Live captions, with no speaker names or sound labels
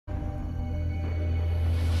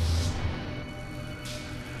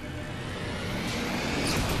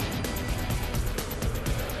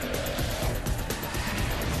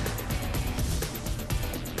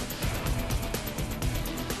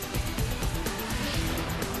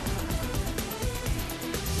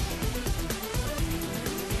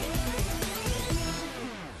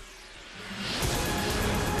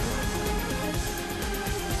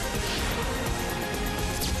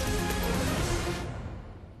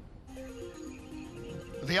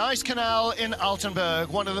The Ice Canal in Altenberg,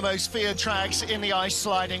 one of the most feared tracks in the ice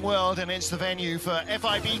sliding world, and it's the venue for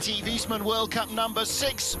FIBT Wiesmann World Cup number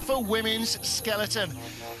 6 for women's skeleton.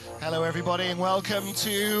 Hello everybody and welcome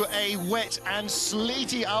to a wet and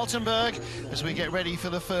sleety Altenberg as we get ready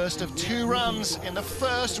for the first of 2 runs in the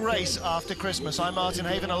first race after Christmas. I'm Martin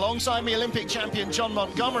Haven, alongside me Olympic champion John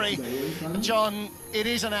Montgomery. And John, it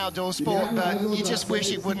is an outdoor sport, but you just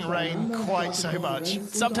wish it wouldn't rain quite so much.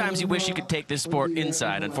 Sometimes you wish you could take this sport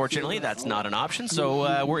inside. Unfortunately, that's not an option.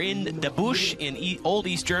 So we're in the Bush in old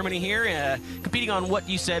East Germany here, competing on what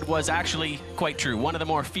you said was actually quite true. One of the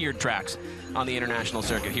more feared tracks on the international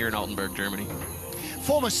circuit here in Altenberg, Germany.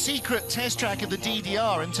 Former secret test track of the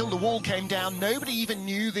DDR. Until the wall came down, nobody even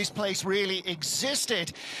knew this place really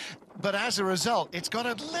existed. But as a result, it's got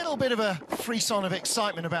a little bit of a frisson of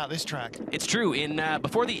excitement about this track. It's true.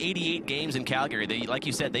 Before the '88 games in Calgary, like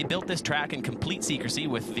you said, they built this track in complete secrecy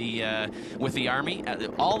with the army.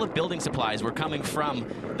 All the building supplies were coming from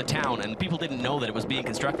the town, and people didn't know that it was being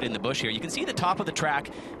constructed in the bush here. You can see the top of the track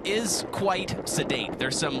is quite sedate.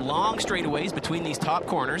 There's some long straightaways between these top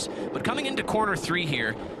corners, but coming into corner 3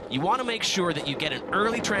 here, you want to make sure that you get an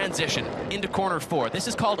early transition into corner 4. This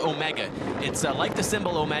is called Omega. It's like the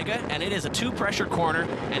symbol Omega, and it is a 2-pressure corner,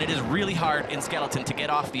 and it is really hard in skeleton to get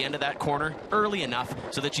off the end of that corner early enough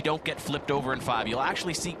so that you don't get flipped over in 5. You'll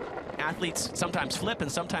actually see athletes sometimes flip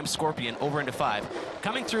and sometimes scorpion over into 5.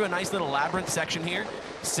 Coming through a nice little labyrinth section here,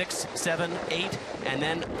 6, 7, 8, and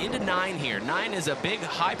then into 9 here. 9 is a big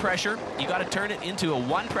high pressure. You got to turn it into a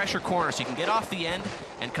 1-pressure corner so you can get off the end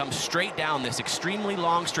and come straight down this extremely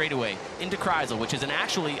long straightaway into Kreisel, which is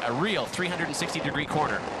actually a real 360-degree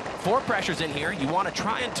corner. 4 pressures in here. You want to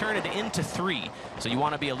try and turn it into 3. So you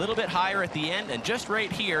want to be a little bit higher at the end, and just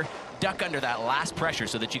right here, duck under that last pressure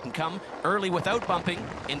so that you can come early without bumping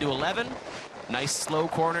into 11. Nice slow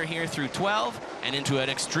corner here through 12, and into an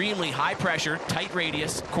extremely high pressure, tight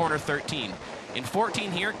radius, corner 13. In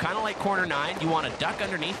 14 here, kind of like corner 9, you want to duck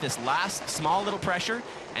underneath this last small little pressure,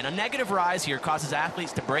 and a negative rise here causes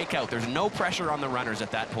athletes to break out. There's no pressure on the runners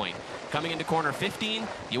at that point. Coming into corner 15,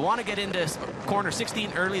 you want to get into corner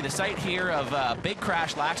 16 early. The site here of a big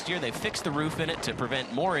crash last year. They fixed the roof in it to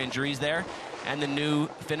prevent more injuries there, and the new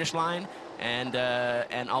finish line,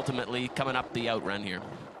 and ultimately coming up the outrun here.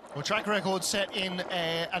 Well, track record set in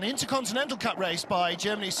an Intercontinental Cup race by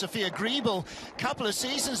Germany's Sophia Griebel a couple of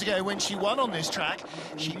seasons ago when she won on this track.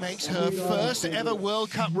 She makes her first ever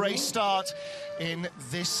World Cup race start in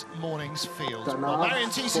this morning's field. Well, Marion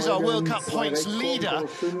Thies is our World Cup points leader.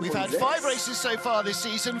 We've had 5 races so far this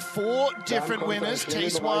season, 4 different winners.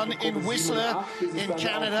 Thies won in Whistler in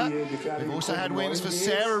Canada. We've also had wins for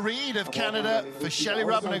Sarah Reed of Canada, for Shelley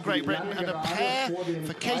Rubin of Great Britain, and a pair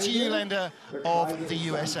for Katie Uhlaender of the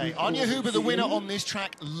USA. Anja Huber, the winner on this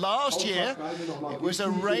track last year. It was a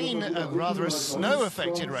rather a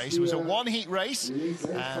snow-affected race. It was a 1-heat race,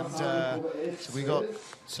 and so we got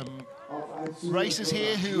some racers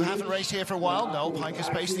here who haven't raced here for a while. Noel Piker's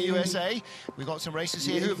based in the USA. We've got some racers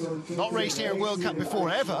here who've not raced here in World Cup before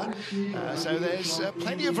ever. So there's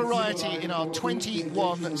plenty of variety in our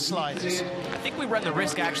 21 sliders. I think we run the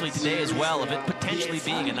risk actually today as well of it potentially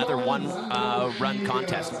being another one-run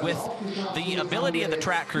contest, with the ability of the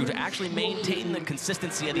track crew to actually maintain the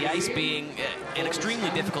consistency of the ice being an extremely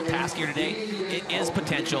difficult task here today. It is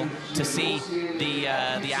potential to see the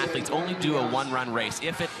athletes only do a 1-run race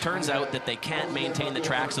if it turns out that they can't maintain the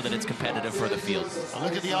track so that it's competitive for the field.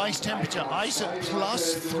 Look at the ice temperature. Ice at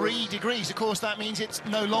 +3 degrees. Of course, that means it's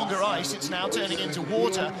no longer ice. It's now turning into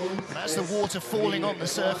water. And that's the water falling on the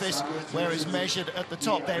surface where it's measured at the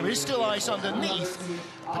top. There is still ice underneath.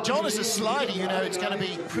 But John, as a slider, you know it's going to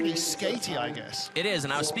be pretty skatey, I guess. It is,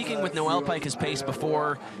 and I was speaking with Noelle Piker's pace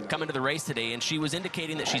before coming to the race today, and she was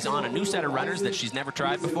indicating that she's on a new set of runners that she's never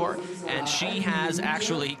tried before, and she has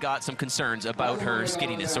actually got some concerns about her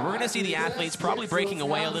skiddiness. So we're going to see the athletes probably breaking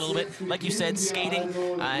away a little bit, like you said, skating,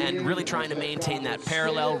 and really trying to maintain that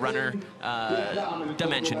parallel runner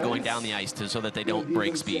dimension going down the ice so that they don't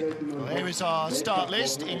break speed. Well, here is our start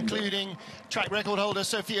list, including track record holder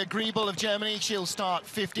Sophia Griebel of Germany. She'll start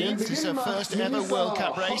 15th. This is her first ever World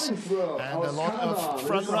Cup race, and a lot of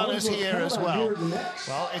front runners here as well.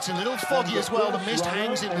 Well, it's a little foggy as well. The mist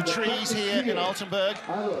hangs in the trees here in Altenberg,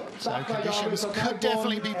 so conditions could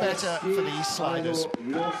definitely be better for these sliders.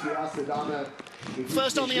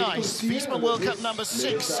 First on the ice, Wiesmann World Cup number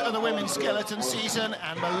 6 of the women's skeleton season,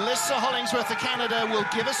 and Melissa Hollingsworth of Canada will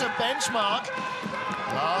give us a benchmark.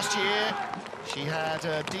 Last year, she had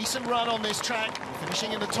a decent run on this track,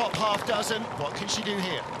 finishing in the top half dozen. What can she do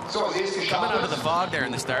here? Coming out of the fog there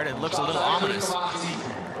in the start, it looks a little ominous.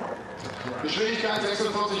 We're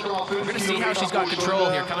going to see how she's got control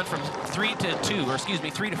here, coming from 3 to 2, or excuse me,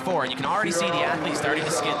 3 to 4, and you can already see the athlete starting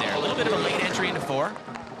to skid there. A little bit of a late entry into 4.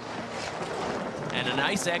 And a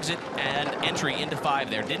nice exit and entry into 5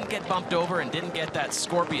 there. Didn't get bumped over and didn't get that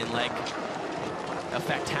scorpion leg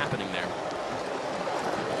effect happening there.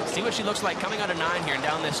 See what she looks like coming out of 9 here and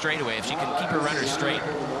down this straightaway. If she can keep her runners straight,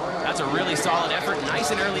 that's a really solid effort.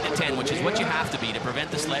 Nice and early to 10, which is what you have to be to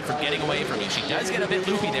prevent the sled from getting away from you. She does get a bit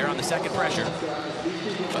loopy there on the second pressure,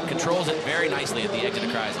 but controls it very nicely at the exit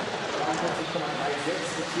of Kreisel.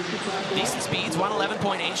 Decent speeds,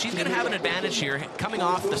 111.8. She's going to have an advantage here coming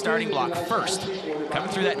off the starting block first. Coming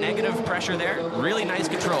through that negative pressure there, really nice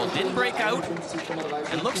control. Didn't break out,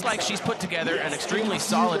 and looks like she's put together an extremely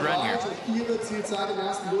solid run here. We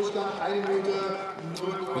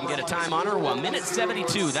can get a time on her, 1 minute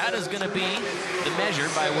 72. That is going to be the measure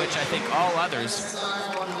by which I think all others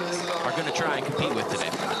are going to try and compete with today.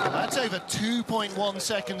 That's over 2.1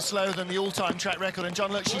 seconds slower than the all-time track record. And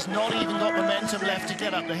John, look, she's not even got momentum left to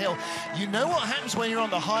get up the hill. You know what happens when you're on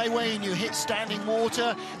the highway and you hit standing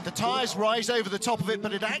water? The tires rise over the top of it,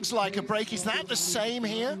 but it acts like a brake. Is that the same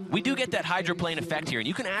here? We do get that hydroplane effect here, and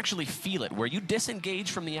you can actually feel it, where you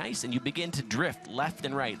disengage from the ice and you begin to drift left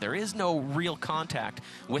and right. There is no real contact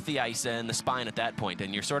with the ice and the spine at that point,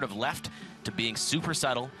 and you're sort of left to being super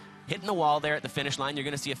subtle, hitting the wall there at the finish line. You're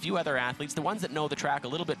going to see a few other athletes. The ones that know the track a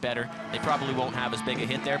little bit better, they probably won't have as big a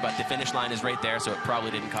hit there, but the finish line is right there, so it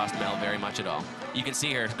probably didn't cost Mel very much at all. You can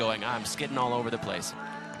see her going, I'm skidding all over the place.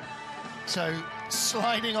 So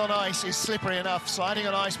sliding on ice is slippery enough. Sliding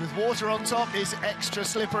on ice with water on top is extra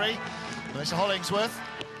slippery. Melissa Hollingsworth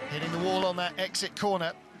hitting the wall on that exit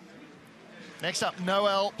corner. Next up,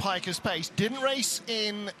 Noelle Pikus-Pace. Didn't race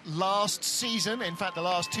in last season, in fact, the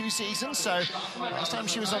last 2 seasons. So last time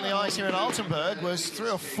she was on the ice here in Altenberg was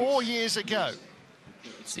 3 or 4 years ago.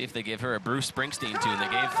 Let's see if they give her a Bruce Springsteen tune. They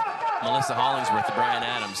gave Melissa Hollingsworth to Brian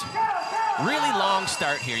Adams. Really long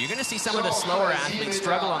start here. You're going to see some of the slower athletes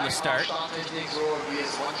struggle on the start and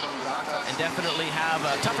definitely have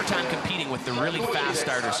a tougher time competing with the really fast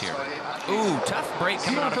starters here. Ooh, tough break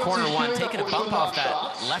coming out of corner 1, taking a bump off that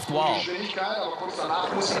left wall.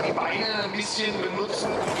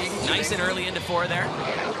 Nice and early into 4 there.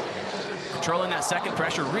 Controlling that second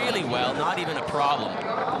pressure really well, not even a problem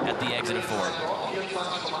at the exit of 4.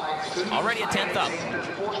 Already a 10th up.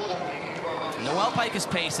 Noelle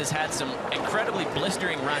Pikus-Pace has had some incredibly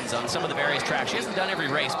blistering runs on some of the various tracks. She hasn't done every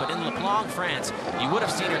race, but in Le Plonge, France, you would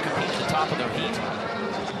have seen her compete at the top of the heat.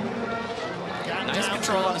 Nice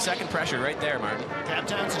control on the second pressure right there, Martin. Gap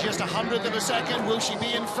down to just 100th of a second. Will she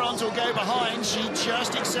be in front or go behind? She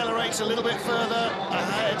just accelerates a little bit further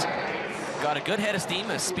ahead. Got a good head of steam,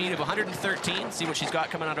 a speed of 113. See what she's got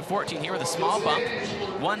coming out of 14 here with a small bump.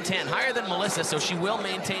 110, higher than Melissa, so she will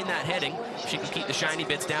maintain that heading. She can keep the shiny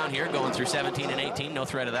bits down here, going through 17 and 18, no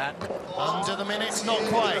threat of that. Under the minutes, not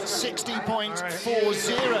quite,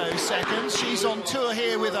 60.40 seconds. She's on tour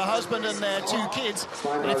here with her husband and their 2 kids.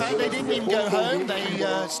 And in fact, they didn't even go home. They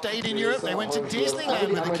stayed in Europe. They went to Disneyland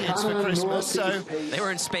with the kids for Christmas. So they were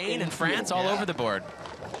in Spain and France, all over the board.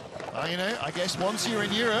 Well, you know, I guess once you're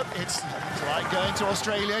in Europe, it's like going to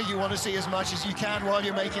Australia. You want to see as much as you can while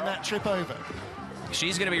you're making that trip over.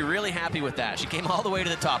 She's going to be really happy with that. She came all the way to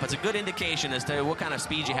the top. It's a good indication as to what kind of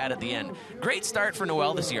speed you had at the end. Great start for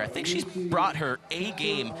Noelle this year. I think she's brought her A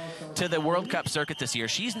game to the World Cup circuit this year.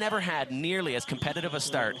 She's never had nearly as competitive a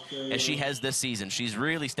start as she has this season. She's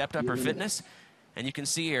really stepped up her fitness. And you can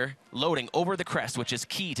see her loading over the crest, which is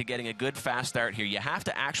key to getting a good fast start here. You have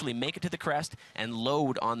to actually make it to the crest and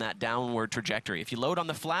load on that downward trajectory. If you load on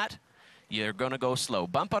the flat, you're going to go slow.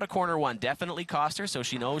 Bump out of corner 1 definitely cost her, so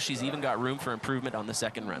she knows she's even got room for improvement on the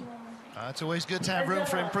second run. It's always good to have room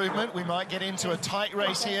for improvement. We might get into a tight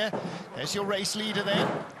race here. There's your race leader then.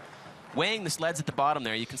 Weighing the sleds at the bottom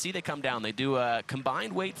there, you can see they come down. They do a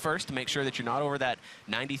combined weight first to make sure that you're not over that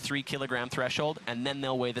 93 kilogram threshold, and then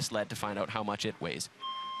they'll weigh the sled to find out how much it weighs.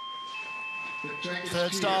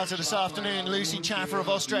 Third starter this afternoon, Lucy Chaffer of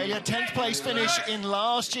Australia. 10th place finish in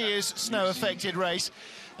last year's snow-affected race.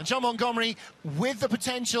 And John Montgomery, with the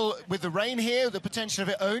potential, with the rain here, the potential of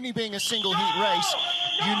it only being a single heat race,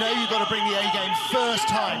 you know you've got to bring the A game first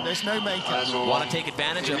time. There's no makeup. Want to take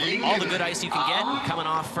advantage of all the good ice you can get. Coming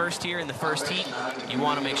off first here in the first heat, you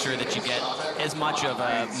want to make sure that you get as much of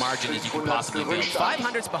a margin as you can possibly build.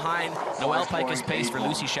 500s behind Noelle Pikus-Pace for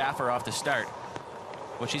Lucy Schaffer off the start.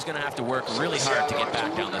 Well, she's going to have to work really hard to get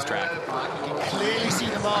back down this track. You can clearly see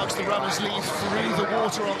the marks the runners leave through the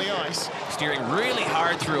water on the ice. Steering really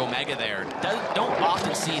hard through Omega there. Don't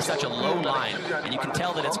often see such a low line, and you can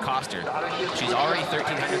tell that it's cost her. She's already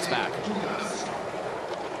 1,300s back.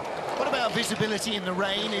 What about about visibility in the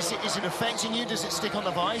rain? Is it affecting you? Does it stick on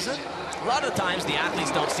the visor? A lot of the times the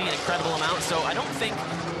athletes don't see an incredible amount, so I don't think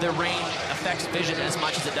the rain affects vision as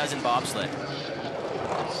much as it does in bobsled.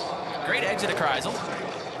 Great exit of Kreisel.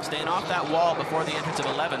 Staying off that wall before the entrance of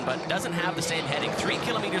 11, but doesn't have the same heading. 3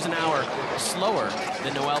 kilometers an hour slower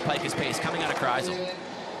than Noelle Pike's pace coming out of Kreisel.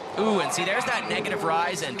 Ooh, and see, there's that negative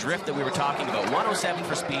rise and drift that we were talking about. 107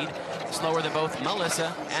 for speed, slower than both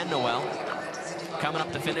Melissa and Noelle. Coming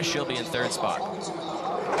up to finish, she'll be in 3rd spot.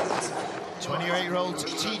 28-year-old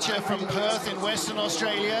teacher from Perth in Western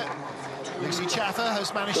Australia. Lucy Chaffer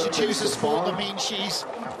has managed to choose a sport that means she's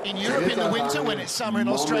in Europe in the winter when it's summer in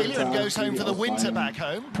Australia and goes home for the winter back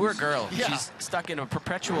home. Poor girl. Yeah. She's stuck in a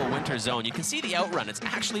perpetual winter zone. You can see the outrun. It's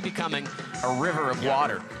actually becoming a river of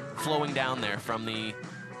water flowing down there from the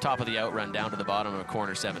top of the outrun down to the bottom of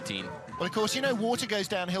corner 17. Well, of course, you know, water goes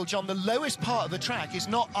downhill, John. The lowest part of the track is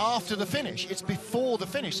not after the finish, it's before the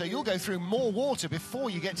finish. So you'll go through more water before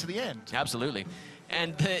you get to the end. Absolutely.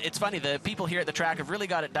 And it's funny, the people here at the track have really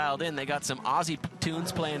got it dialed in. They got some Aussie tunes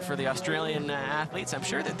playing for the Australian athletes. I'm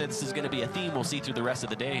sure that this is going to be a theme we'll see through the rest of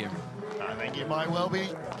the day here. I think you might well be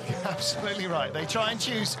absolutely right. They try and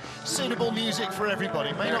choose suitable music for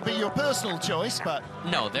everybody. May not be your personal choice, but...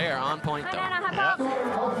 No, they're on point, though. Yeah.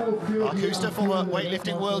 Mark Huster, former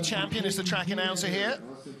weightlifting world champion, is the track announcer here.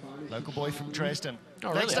 Local boy from Dresden.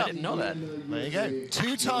 Oh, really? I didn't know that. There you go.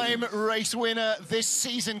 Two-time race winner this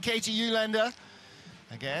season, Katie Eulander.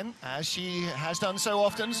 Again, as she has done so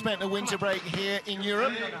often, spent a winter break here in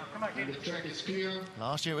Europe.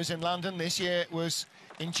 Last year it was in London, this year it was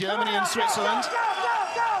in Germany and Switzerland.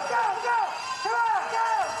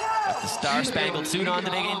 Got the star-spangled suit on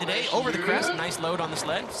today. Over the crest, nice load on the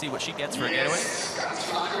sled. See what she gets for a getaway.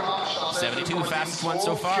 72, fastest one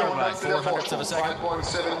so far by 400ths of a second.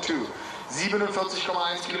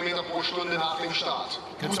 47,1 Kilometer pro Stunde nach dem Start.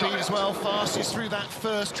 Good speed as well, fastest through that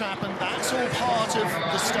first trap, and that's all part of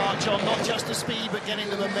the start, John, not just the speed, but getting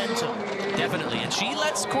the momentum. Definitely, and she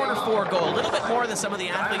lets corner 4 go a little bit more than some of the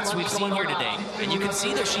athletes we've seen here today. And you can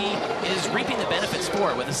see that she is reaping the benefits for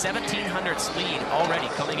it with a 1700ths lead already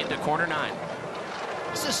coming into corner 9.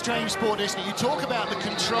 It's a strange sport, isn't it? You talk about the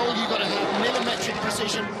control, you've got to have millimetric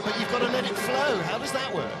precision, but you've got to let it flow. How does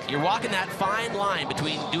that work? You're walking that fine line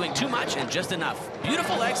between doing too much and just enough.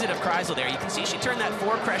 Beautiful exit of Kreisel there. You can see she turned that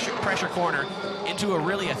 4 pressure corner into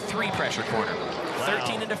a 3 pressure corner. Wow.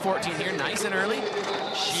 13 into 14 here, nice and early.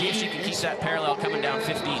 See if she can keep that parallel coming down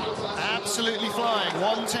 15. Absolutely flying.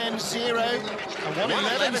 110.0 and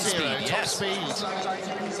 111.0 top speed.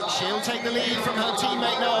 She'll take the lead from her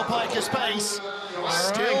teammate Noelle Pike's pace.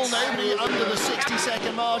 Still nobody under the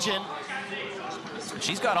 60-second margin.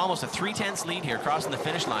 She's got almost a 3/10 lead here crossing the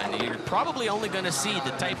finish line. You're probably only going to see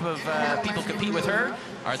the type of people compete with her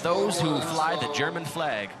are those who fly the German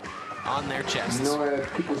flag on their chests.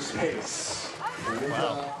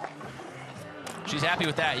 Wow. She's happy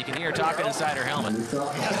with that. You can hear her talking inside her helmet. This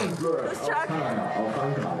track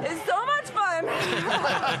is so much fun.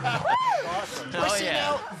 Well, see,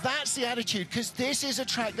 now, that's the attitude, because this is a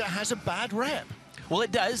track that has a bad rep. Well,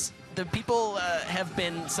 it does. The people have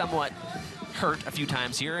been somewhat hurt a few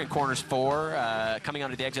times here in corners 4, coming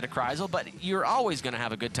onto the exit of Kreisel, but you're always going to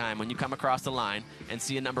have a good time when you come across the line and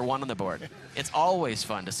see a number 1 on the board. It's always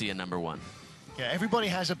fun to see a number 1. Yeah, everybody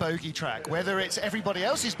has a bogey track. Whether it's everybody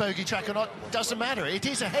else's bogey track or not, doesn't matter. It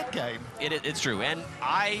is a head game. It's true, and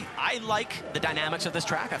I like the dynamics of this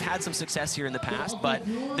track. I've had some success here in the past, but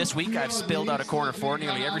this week I've spilled out of corner 4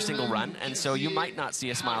 nearly every single run, and so you might not see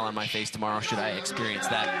a smile on my face tomorrow should I experience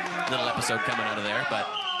that little episode coming out of there, but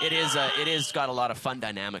it is got a lot of fun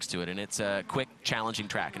dynamics to it, and it's a quick, challenging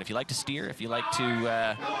track. And if you like to steer, if you like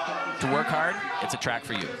to work hard, it's a track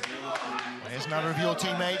for you. Here's another of your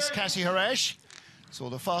teammates, Cassie Haresh. Saw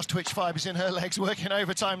the fast twitch fibers in her legs working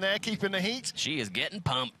overtime there, keeping the heat. She is getting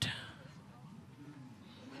pumped.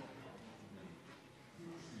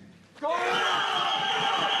 Don't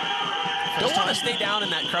want to stay down in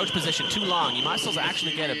that crouch position too long. Your muscles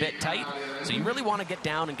actually get a bit tight, so you really want to get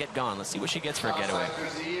down and get gone. Let's see what she gets for a getaway.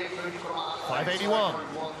 581.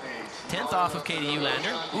 10th off of Katie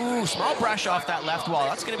Eulander. Ooh, small brush off that left wall.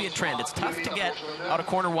 That's going to be a trend. It's tough to get out of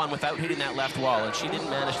corner 1 without hitting that left wall, and she didn't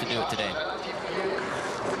manage to do it today.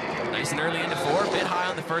 Nice and early into 4, bit high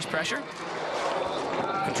on the first pressure.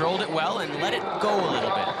 Controlled it well and let it go a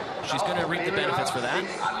little bit. She's going to reap the benefits for that.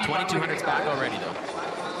 2200s back already, though.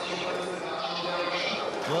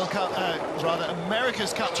 World Cup,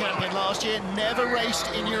 America's Cup champion last year, never raced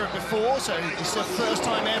in Europe before, so it's her first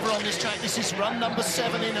time ever on this track. This is run number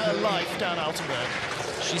 7 in her life down Altenberg.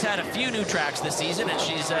 She's had a few new tracks this season, and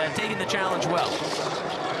she's taken the challenge well.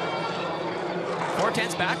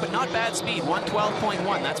 4/10 back, but not bad speed.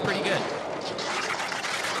 112.1. That's pretty good.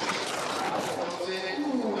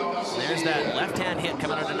 There's that left-hand hit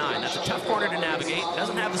coming out of 9. That's a tough corner to navigate.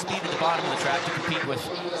 Doesn't have the speed at the bottom of the track to compete with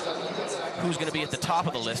who's going to be at the top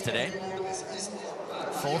of the list today.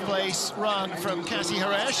 Fourth place run from Cassie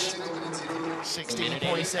Haresh,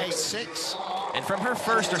 16.86. And from her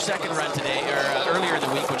first or second run today, or earlier in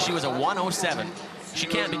the week when she was a 107, she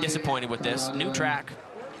can't be disappointed with this. New track,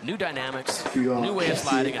 new dynamics, new way of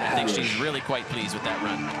sliding, and I think she's really quite pleased with that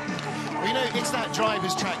run. Well, you know, it's that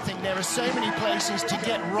driver's track thing. There are so many places to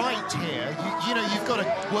get right here. You know, you've got to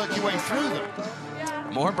work your way through them.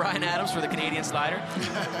 More Brian Adams for the Canadian slider.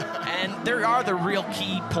 And there are the real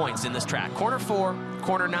key points in this track. Corner 4,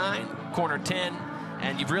 corner 9, corner 10,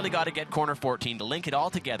 and you've really got to get corner 14 to link it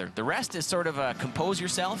all together. The rest is sort of compose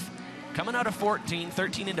yourself. Coming out of 14,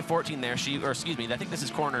 13 into 14 there, or excuse me, I think this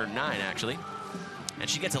is corner 9 actually. And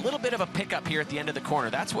she gets a little bit of a pickup here at the end of the corner.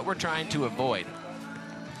 That's what we're trying to avoid.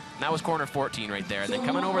 And that was corner 14 right there. And then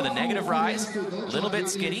coming over the negative rise, a little bit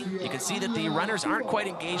skiddy. You can see that the runners aren't quite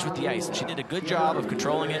engaged with the ice. And she did a good job of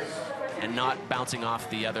controlling it and not bouncing off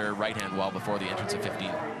the other right-hand wall before the entrance of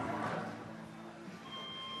 15.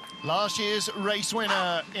 Last year's race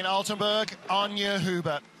winner in Altenberg, Anja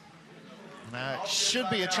Huber. Now, it should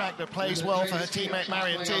be a track that plays well for her teammate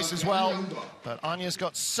Marion Tiss as well. But Anja's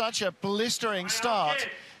got such a blistering start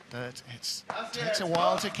that it takes a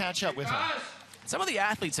while to catch up with her. Some of the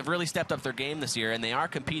athletes have really stepped up their game this year, and they are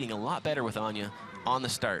competing a lot better with Anja on the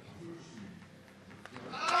start.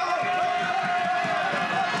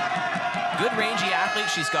 Good rangy athlete.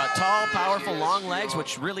 She's got tall, powerful, long legs,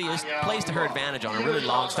 which really plays to her advantage on a really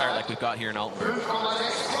long start like we've got here in Altenberg.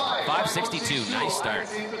 5:62, nice start.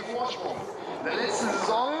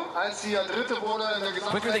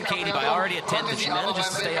 Quicker than Katie by already a tenth, and she manages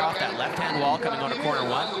to stay off that left-hand wall coming on to corner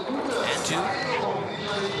 1 and 2.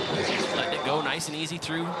 Letting it go nice and easy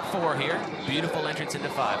through 4 here. Beautiful entrance into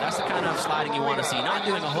 5. That's the kind of sliding you want to see. Not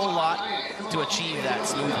doing a whole lot to achieve that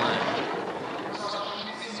smooth line.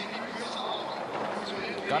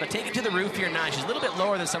 Got to take it to the roof here, 9. She's a little bit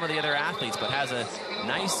lower than some of the other athletes, but has a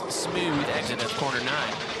nice, smooth exit at corner 9.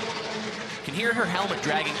 Can hear her helmet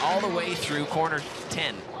dragging all the way through corner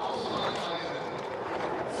 10.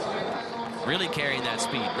 Really carrying that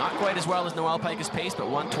speed. Not quite as well as Noelle Pike's pace, but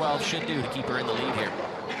 112 should do to keep her in the lead here.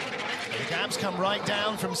 The gaps come right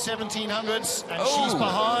down from 1700s, and she's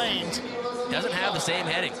behind. Doesn't have the same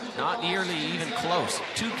heading. Not nearly even close.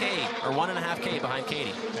 2K or 1.5K behind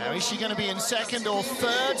Katie. Now, is she going to be in second or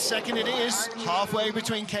third? Second it is. Halfway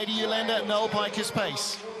between Katie Ulenda and Noelle Pike's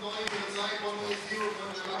pace.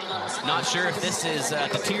 Not sure if this is a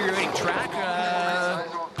deteriorating track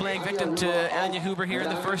playing victim to Anja Huber here in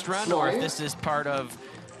the first run, or if this is part of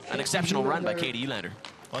an exceptional run by Katie Ulenda.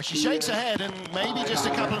 Well, she shakes her head, and maybe just a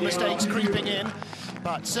couple of mistakes creeping in.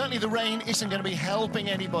 But certainly the rain isn't going to be helping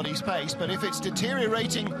anybody's pace. But if it's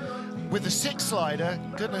deteriorating with the 6th slider,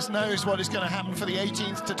 goodness knows what is going to happen for the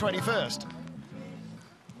 18th to 21st.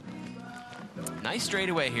 Nice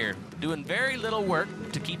straightaway here. Doing very little work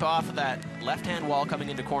to keep off of that left-hand wall coming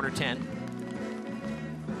into corner 10.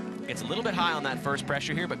 Gets a little bit high on that first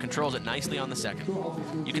pressure here, but controls it nicely on the second.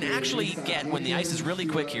 You can actually get, when the ice is really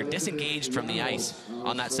quick here, disengaged from the ice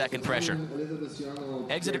on that second pressure.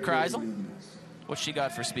 Exit of Kreisel. What's she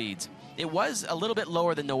got for speeds? It was a little bit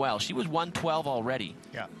lower than Noelle. She was 112 already.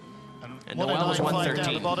 Yeah. And Noelle was 113.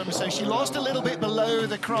 Down the bottom, so she lost a little bit below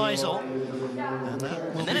the Kreisel.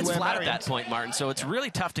 And then it's flat at that point, Martin, so it's really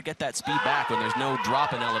tough to get that speed back when there's no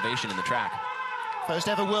drop in elevation in the track. First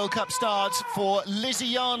ever World Cup starts for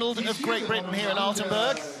Lizzie Arnold of Great Britain here in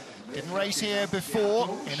Altenberg. Didn't race here before.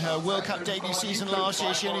 In her World Cup debut season last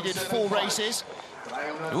year, she only did 4 races.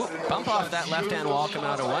 Ooh, bump off that left-hand wall coming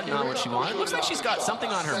out of 1, not what she wanted. Looks like she's got something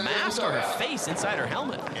on her mask or her face inside her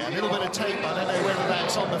helmet. Yeah, a little bit of tape. I don't know whether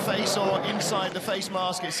that's on the face or inside the face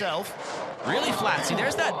mask itself. Really flat. See,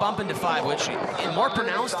 there's that bump into 5, which, more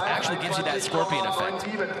pronounced, actually gives you that scorpion effect.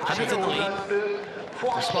 100's in the lead.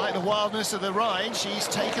 Despite the wildness of the ride, she's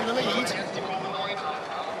taken the lead.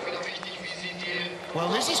 Well,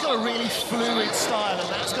 Lizzie's got a really fluid style, and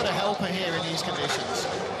that's going to help her here in these conditions.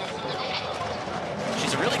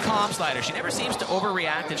 She's a really calm slider. She never seems to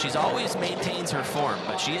overreact, and she's always maintains her form.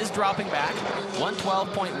 But she is dropping back.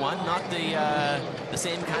 112.1, not the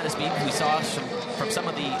same kind of speed we saw from some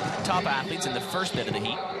of the top athletes in the first bit of the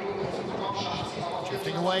heat.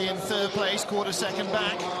 Drifting away in 3rd place, quarter second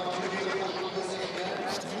back.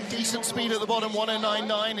 Decent speed at the bottom,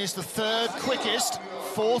 109.9 is the 3rd quickest.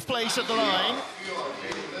 4th place at the line.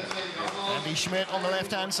 Andy Schmidt on the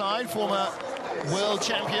left-hand side, former world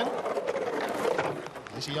champion.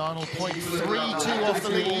 Lizzie Arnold 0.32 off the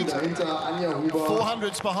lead.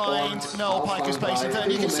 400s behind Noel Piker's pace in third.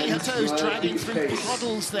 And you can see her toes dragging through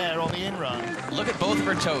puddles there on the in-run. Look at both of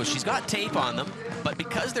her toes. She's got tape on them, but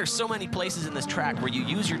because there's so many places in this track where you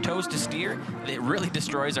use your toes to steer, it really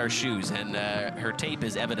destroys our shoes. And her tape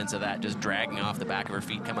is evidence of that, just dragging off the back of her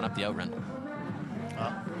feet coming up the outrun.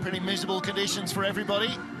 Pretty miserable conditions for everybody.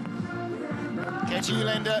 Katie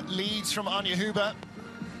Uhlaender leads from Anja Huber.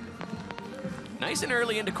 Nice and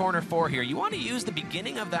early into corner 4 here. You want to use the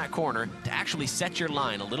beginning of that corner to actually set your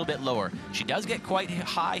line a little bit lower. She does get quite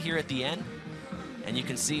high here at the end, and you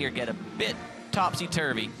can see her get a bit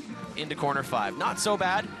topsy-turvy into corner 5. Not so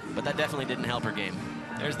bad, but that definitely didn't help her game.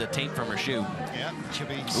 There's the tape from her shoe. Yeah, she'll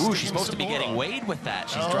be. Ooh, she's supposed to be getting weighed with that.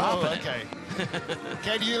 She's dropping it.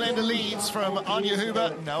 Katie Uhlaender leads from Anja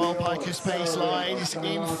Huber. Noel Piker's pace lies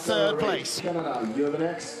in third place.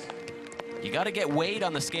 You got to get weighed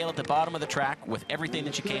on the scale at the bottom of the track with everything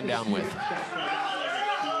that you came down with.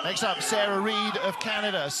 Next up, Sarah Reid of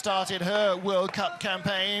Canada started her World Cup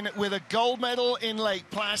campaign with a gold medal in Lake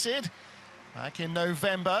Placid back in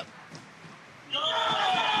November.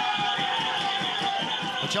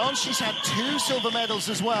 John, she's had 2 silver medals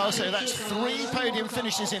as well, so that's 3 podium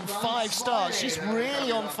finishes in 5 starts. She's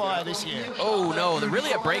really on fire this year. Oh, no,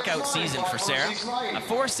 really a breakout season for Sarah. A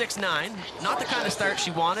 4.69, not the kind of start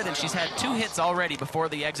she wanted, and she's had 2 hits already before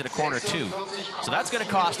the exit of corner 2. So that's going to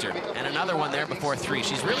cost her, and another one there before 3.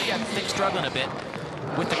 She's really, I think, struggling a bit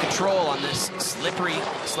with the control on this slippery,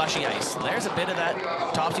 slushy ice. There's a bit of that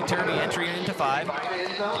topsy-turvy entry into 5,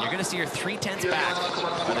 and you're going to see her 3/10 back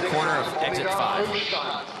by the corner of exit 5.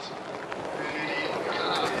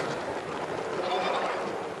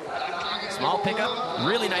 Small pickup,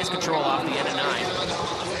 really nice control off the end of 9.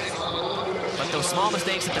 But those small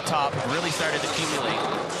mistakes at the top have really started to accumulate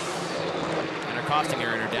and are costing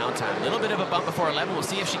her in her downtime. A little bit of a bump before 11. We'll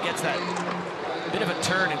see if she gets that bit of a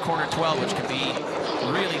turn in corner 12, which can be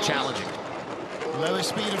really challenging. Lowest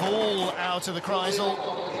speed of all out of the Kreisel.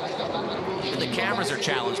 Even the cameras are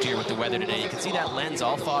challenged here with the weather today. You can see that lens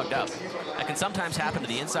all fogged up. That can sometimes happen to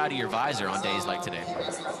the inside of your visor on days like today.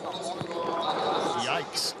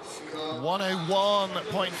 Yikes.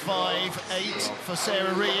 101.58 for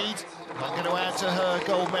Sarah Reid. Not going to add to her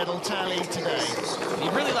gold medal tally today.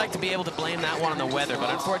 You'd really like to be able to blame that one on the weather, but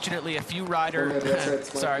unfortunately a few rider,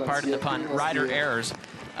 sorry, pardon the pun, rider errors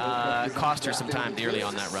cost her some time early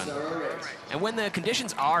on that run. And when the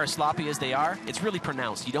conditions are as sloppy as they are, it's really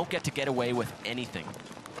pronounced. You don't get to get away with anything.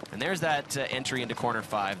 And there's that entry into corner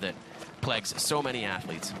 5 that plagues so many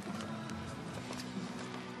athletes.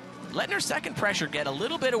 Letting her second pressure get a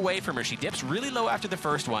little bit away from her. She dips really low after the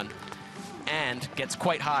first one and gets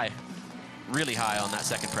quite high, really high on that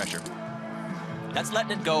second pressure. That's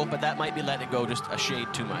letting it go, but that might be letting it go just a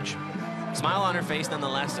shade too much. Smile on her face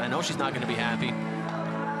nonetheless. I know she's not going to be happy.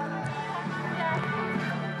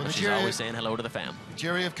 Well, she's always saying hello to the fam. The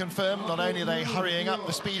jury have confirmed not only are they hurrying up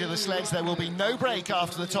the speed of the sleds, there will be no break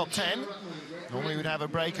after the top 10. Normally we'd have a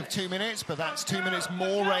break of 2 minutes, but that's 2 minutes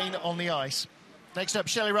more rain on the ice. Next up,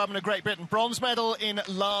 Shelley Rubman of Great Britain. Bronze medal in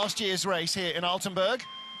last year's race here in Altenberg.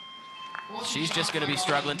 She's just going to be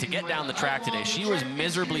struggling to get down the track today. She was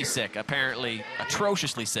miserably sick, apparently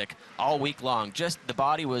atrociously sick, all week long. Just the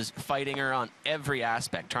body was fighting her on every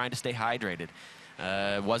aspect, trying to stay hydrated.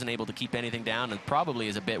 Wasn't able to keep anything down and probably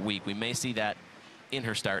is a bit weak. We may see that in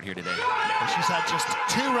her start here today. Well, she's had just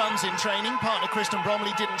 2 runs in training. Partner Kristen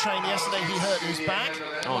Bromley didn't train yesterday. He hurt his back.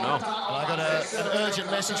 Oh, no. And I got an urgent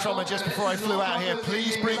message from her just before I flew out here.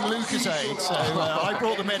 Please bring Lucozade. So I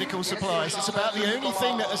brought the medical supplies. It's about the only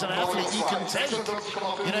thing that, as an athlete, you can take.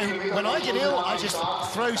 You know, when I get ill, I just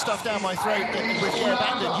throw stuff down my throat with the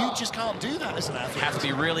abandon. You just can't do that as an athlete. Have to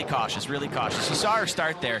be really cautious, really cautious. You saw her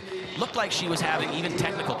start there. Looked like she was having even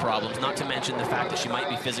technical problems, not to mention the fact that she might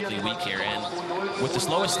be physically weak here. And with the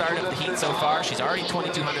slowest start of the heat so far, she's already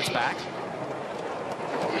 2200s back.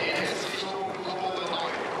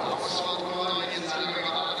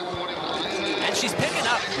 And she's picking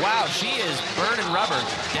up. Wow, she is burning rubber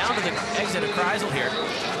down to the exit of Kreisel here.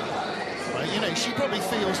 Well, you know, she probably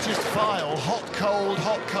feels just vile. Hot, cold,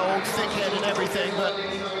 thick-head and everything, but...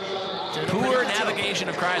 Poor navigation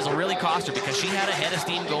of Kreisel really cost her because she had a head of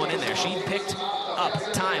steam going in there. She picked up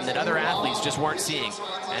time that other athletes just weren't seeing,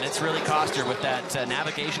 and it's really cost her with that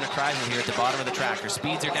navigation of Kreisel here at the bottom of the track. Her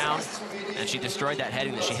speeds are down, and she destroyed that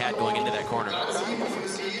heading that she had going into that corner.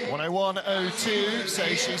 101.02, so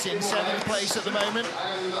she's in 7th place at the moment.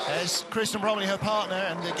 There's Kristen Bromley, her partner,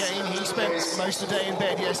 and again, he spent most of the day in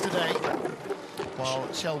bed yesterday.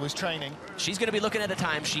 while Shell was training. She's going to be looking at a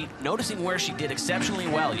time sheet, noticing where she did exceptionally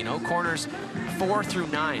well. You know, corners 4 through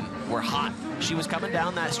 9 were hot. She was coming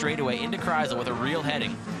down that straightaway into Kreisel with a real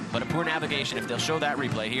heading, but a poor navigation. If they'll show that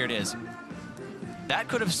replay, here it is. That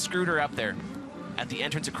could have screwed her up there at the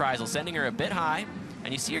entrance of Kreisel, sending her a bit high,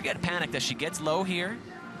 and you see her get panicked as she gets low here,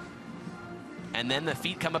 and then the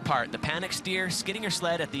feet come apart. The panic steer, skidding her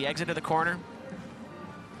sled at the exit of the corner,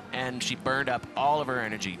 and she burned up all of her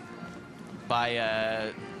energy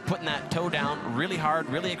by putting that toe down really hard,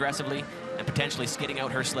 really aggressively, and potentially skidding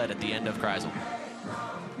out her sled at the end of Kreisel.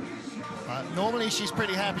 Normally she's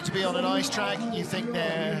pretty happy to be on an ice track. You think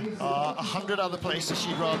there are 100 other places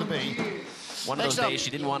she'd rather be. One of those days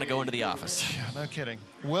she didn't want to go into the office. No kidding.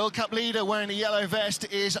 World Cup leader wearing the yellow vest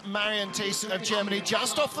is Marion Thies of Germany,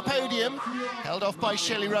 just off the podium, held off by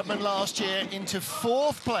Shelley Rudman last year into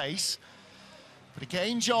 4th place. But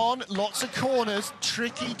again, John, lots of corners,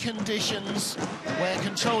 tricky conditions where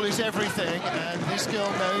control is everything, and this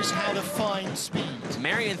girl knows how to find speed.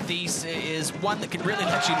 Marion Thies is one that can really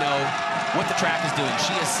let you know what the track is doing.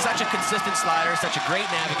 She is such a consistent slider, such a great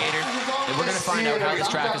navigator, and we're going to find out how this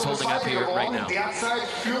track is holding up here right now.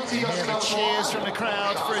 Here the cheers from the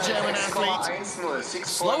crowd for a German athlete.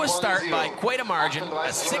 Slowest start by quite a margin,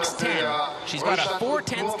 a 6:10. She's got a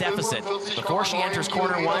 4/10 deficit before she enters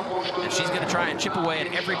corner 1, and she's going to try and chip away at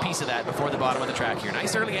every piece of that before the bottom of the track here.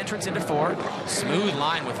 Nice early entrance into 4. Smooth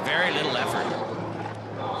line with very little effort.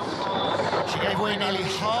 She gave away nearly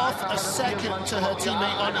half a second to her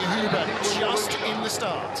teammate Anja Huber just in the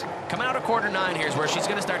start. Coming out of quarter 9 here is where she's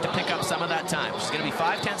going to start to pick up some of that time. She's going to be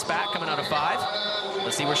 5/10 back coming out of 5.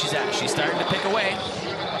 Let's see where she's at. She's starting to pick away.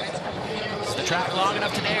 Is the track long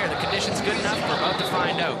enough today? Are the conditions good enough? We're about to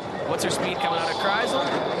find out. What's her speed coming out of Kreisel?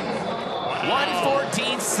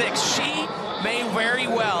 1:14.6. She may very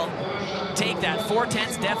well take that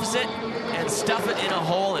 4/10 deficit and stuff it in a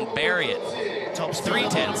hole and bury it. Top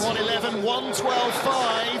 3:10, 1:11,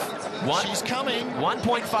 1:12.5. She's coming.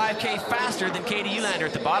 1.5K faster than Katie Ulander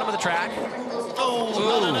at the bottom of the track. Oh,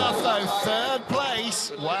 not enough though. 3rd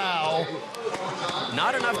place. Wow.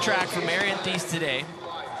 Not enough track for Marion Thies today.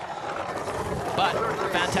 But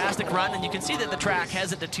fantastic run, and you can see that the track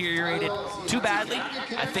hasn't deteriorated too badly.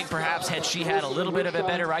 I think perhaps had she had a little bit of a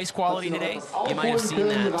better ice quality today, you might have seen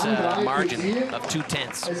that margin of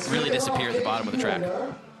 2/10 really disappear at the bottom of the track.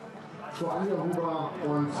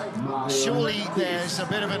 Surely there's a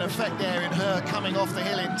bit of an effect there in her coming off the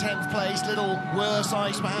hill in 10th place. Little worse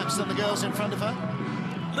ice perhaps than the girls in front of her.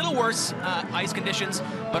 Little worse ice conditions,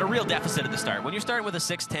 but a real deficit at the start. When you're starting with a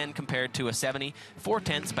 6:10 compared to a 70,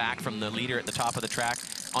 4/10 back from the leader at the top of the track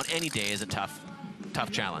on any day is a tough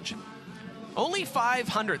challenge. Only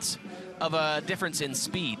 0.05 of a difference in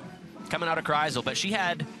speed coming out of Kreisel, but she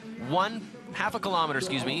had half a kilometer,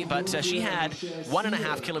 excuse me, but she had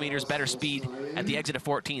 1.5 kilometers better speed at the exit of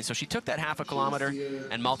 14. So she took that half a kilometer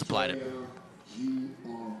and multiplied it.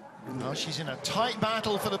 Well, she's in a tight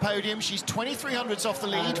battle for the podium. She's 2300ths off the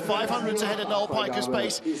lead, 500ths ahead of Noel Piker's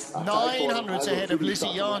pace, 900ths ahead of Lizzie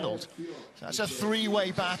Yarnold. So that's a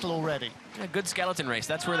 3-way battle already. A good skeleton race.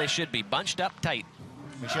 That's where they should be, bunched up tight.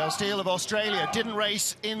 Michelle Steele of Australia didn't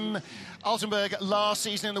race in Altenberg last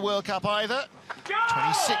season in the World Cup either.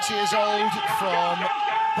 26 years old from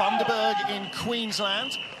Bundaberg in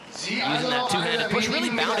Queensland. Using that two-handed push, really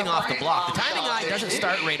bounding off the block. The timing eye doesn't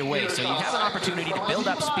start right away, so you have an opportunity to build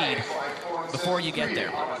up speed before you get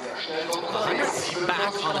there. 100th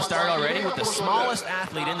back on the start already with the smallest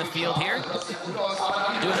athlete in the field here.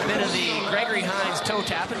 Doing a bit of the Gregory Hines toe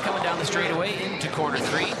tapping, coming down the straightaway into corner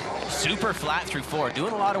 3. Super flat through 4.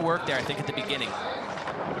 Doing a lot of work there, I think, at the beginning.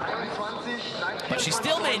 But she's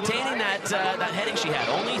still maintaining that heading she had,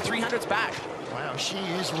 only 300ths back. Wow, she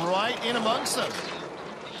is right in amongst them.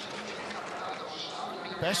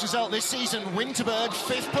 Best result this season, Winterberg,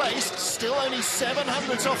 5th place, still only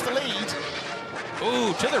 700ths off the lead.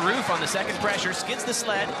 Ooh, to the roof on the second pressure, skids the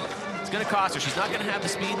sled. It's going to cost her. She's not going to have the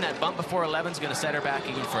speed, and that bump before 11 is going to set her back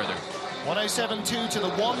even further. 1:07.2 to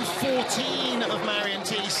the 1:14 of Marion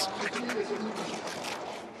Thies.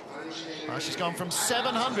 She's gone from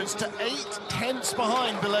 700ths to 8/10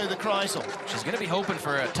 behind below the Kreisel. She's going to be hoping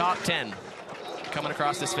for a top 10 coming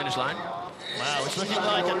across this finish line. Wow, it's looking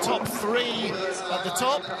like a top 3 at the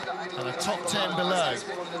top and a top 10 below.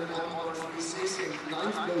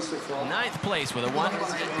 9th place with a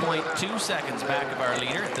 1.2 seconds back of our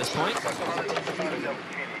leader at this point.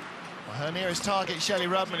 Well, her nearest target, Shelley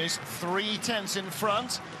Rudman, is 3/10 in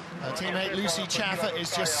front. Her teammate Lucy Chaffer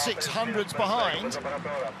is just 600ths behind,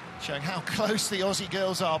 showing how close the Aussie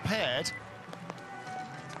girls are paired.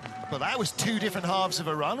 But that was 2 different halves of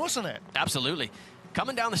a run, wasn't it? Absolutely.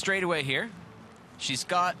 Coming down the straightaway here, She's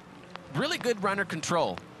got really good runner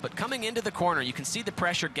control, but coming into the corner, you can see the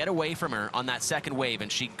pressure get away from her on that second wave,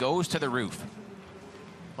 and she goes to the roof.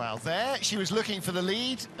 Well, there, she was looking for the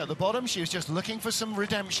lead. At the bottom, she was just looking for some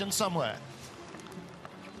redemption somewhere.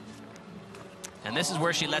 And this is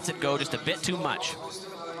where she lets it go just a bit too much.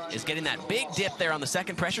 Is getting that big dip there on the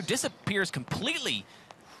second pressure, disappears completely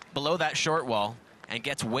below that short wall, and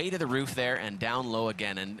gets way to the roof there and down low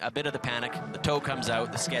again. And a bit of the panic. The toe comes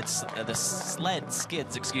out, the sled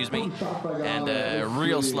skids, excuse me, and a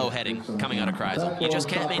real slow heading coming out of Kreisel. You just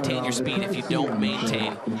can't maintain your speed if you don't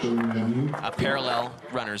maintain a parallel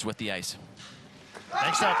runners with the ice.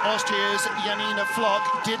 Next up, Austria's Janina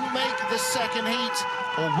Flock didn't make the second heat,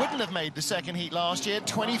 or wouldn't have made the second heat last year.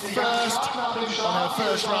 21st on her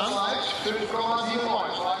first run.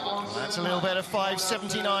 That's a little better,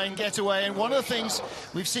 5:79 getaway. And one of the things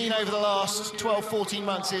we've seen over the last 12, 14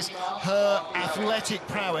 months is her athletic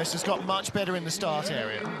prowess has got much better in the start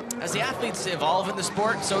area. As the athletes evolve in the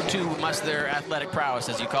sport, so too must their athletic prowess,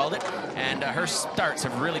 as you called it. And her starts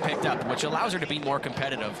have really picked up, which allows her to be more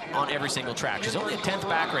competitive on every single track. She's only a 10th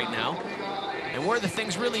back right now. And where the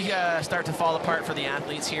things really start to fall apart for the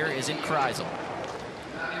athletes here is in Kreisel.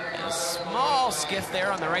 A small skiff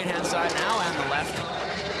there on the right-hand side now and the left.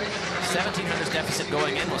 1700's deficit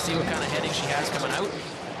going in. We'll see what kind of heading she has coming out.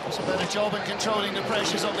 Does a better job at controlling the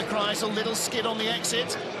pressures on the Kreisel. Little skid on the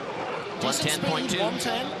exit. 110.2.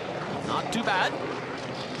 110. Not too bad.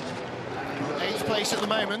 8th place at the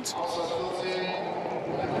moment.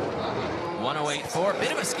 108.4.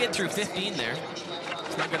 Bit of a skid through 15 there.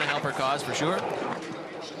 It's not going to help her cause for sure.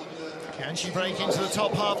 Can she break into the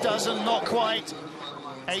top half dozen? Not quite.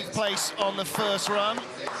 8th place on the first run.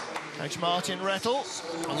 Coach Martin Rettel.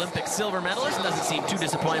 Olympic silver medalist. Doesn't seem too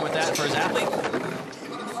disappointed with that for his athlete.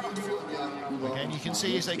 Again, you can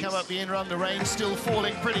see as they come up the in-run, the rain's still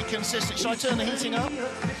falling pretty consistent. Should I turn the heating up?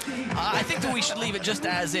 I think that we should leave it just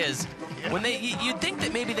as is. Yeah. When you'd think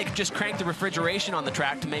that maybe they could just crank the refrigeration on the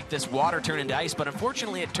track to make this water turn into ice, but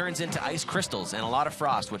unfortunately it turns into ice crystals and a lot of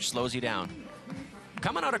frost, which slows you down.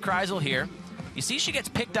 Coming out of Kreisel here, you see she gets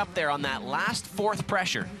picked up there on that last 4th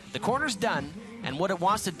pressure. The corner's done, and what it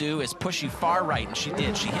wants to do is push you far right, and she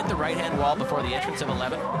did. She hit the right-hand wall before the entrance of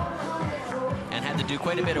 11 and had to do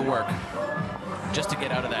quite a bit of work just to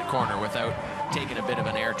get out of that corner without taking a bit of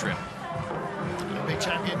an air trip. Big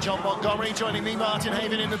champion John Montgomery joining me, Martin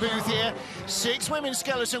Haven, in the booth here. 6th Women's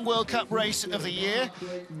Skeleton World Cup race of the year.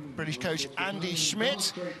 British coach Andy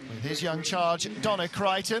Schmidt with his young charge Donna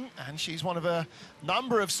Crichton, and she's one of a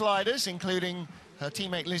number of sliders, including her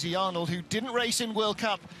teammate Lizzie Arnold, who didn't race in World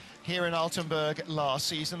Cup here in Altenberg last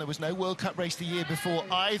season. There was no World Cup race the year before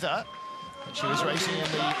either. And she was racing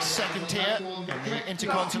in the second tier in the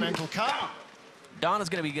Intercontinental Cup. Donna's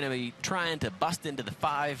going to be trying to bust into the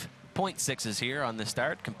 5.6s here on the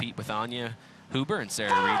start, compete with Anya Huber and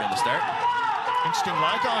Sarah Reed on the start. Interesting,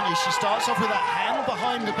 like Anya, she starts off with that hand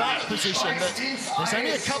behind the back position that there's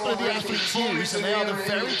only a couple of the athletes use, and they are the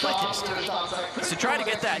very quickest. So try to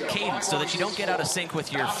get that cadence so that you don't get out of sync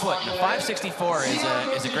with your foot. Now, 564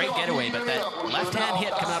 is a great getaway, but that left-hand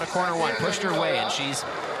hit coming out of corner 1 pushed her away, and she's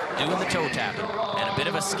doing the toe tapping. And a bit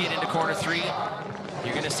of a skid into corner 3.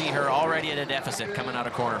 You're going to see her already at a deficit coming out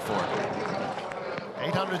of corner 4.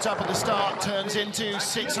 800s up at the start, turns into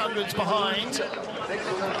 600s behind.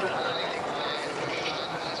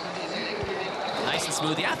 Nice and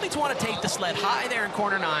smooth. The athletes want to take the sled high there in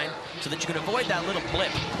corner 9 so that you can avoid that little blip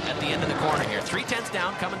at the end of the corner here. 3/10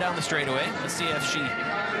 down, coming down the straightaway. Let's see if she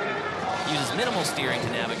uses minimal steering to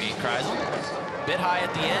navigate Kreisel. Bit high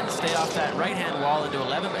at the end, stay off that right-hand wall into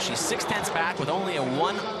 11, but she's 6/10 back with only a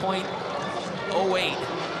 1.08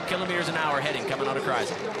 kilometers an hour heading coming out of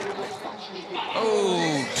Kreisel.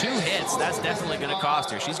 Oh, 2 hits. That's definitely going to cost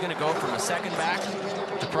her. She's going to go from a second back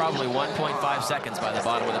to probably 1.5 seconds by the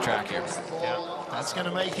bottom of the track here. Yeah, that's going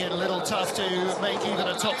to make it a little tough to make even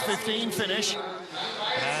a top 15 finish.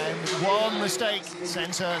 And one mistake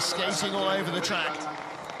sends her skating all over the track.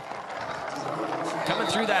 Coming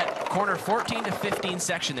through that corner 14 to 15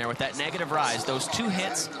 section there with that negative rise, those 2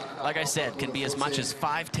 hits, like I said, can be as much as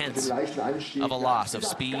 5/10 of a loss of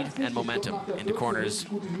speed and momentum into corners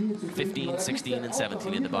 15, 16, and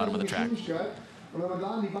 17 at the bottom of the track.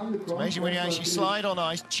 It's amazing when you actually slide on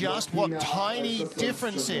ice, just what tiny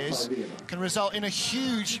differences can result in a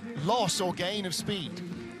huge loss or gain of speed.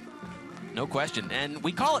 No question. And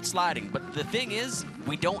we call it sliding, but the thing is,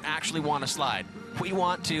 we don't actually want to slide. We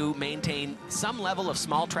want to maintain some level of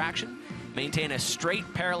small traction, maintain a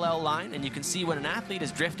straight parallel line, and you can see when an athlete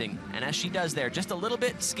is drifting, and as she does there, just a little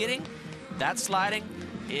bit skidding, that's sliding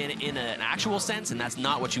in an actual sense, and that's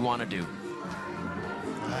not what you want to do.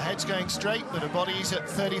 Her head's going straight, but her body's at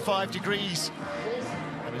 35 degrees.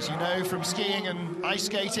 And as you know from skiing and ice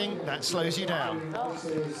skating, that slows you down.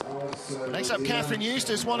 Next up, Catherine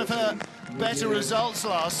Eustace, one of her better results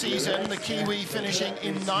last season, the Kiwi finishing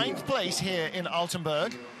in 9th place here in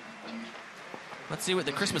Altenberg. Let's see what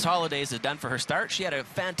the Christmas holidays has done for her start. She had a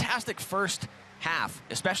fantastic first half,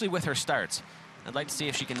 especially with her starts. I'd like to see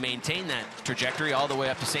if she can maintain that trajectory all the way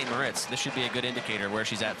up to St. Moritz. This should be a good indicator of where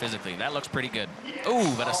she's at physically. That looks pretty good.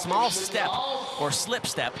 Ooh, but a small step or slip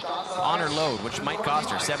step on her load, which might cost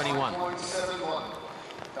her 71.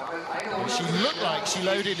 She looked like she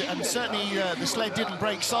loaded, and certainly the sled didn't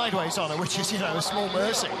break sideways on her, which is, you know, a small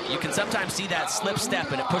mercy. You can sometimes see that slip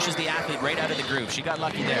step, and it pushes the athlete right out of the groove. She got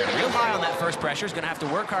lucky there. Real high on that first pressure. Is going to have to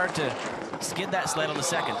work hard to skid that sled on the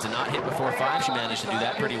second to not hit before 5. She managed to do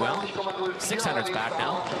that pretty well. 600's back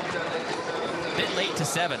now. A bit late to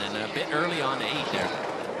 7 and a bit early on to 8 there.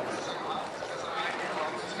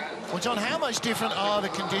 Well, John, how much different are the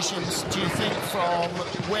conditions, do you think, from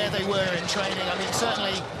where they were in training? I mean,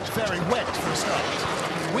 certainly very wet for a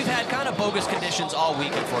start. We've had kind of bogus conditions all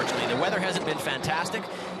week, unfortunately. The weather hasn't been fantastic.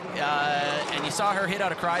 And you saw her hit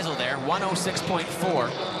out of Kreisel there,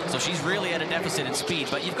 106.4. So she's really at a deficit in speed.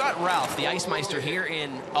 But you've got Ralph, the ice meister here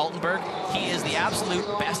in Altenberg. He is the absolute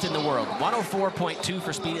best in the world. 104.2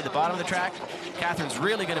 for speed at the bottom of the track. Catherine's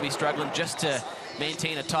really going to be struggling just to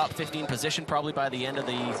maintain a top 15 position probably by the end of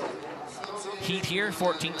the heat here.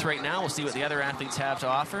 14th right now. We'll see what the other athletes have to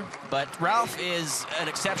offer. But Ralph is an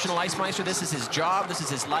exceptional ice meister. This is his job. This is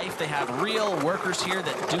his life. They have real workers here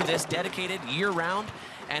that do this dedicated year-round.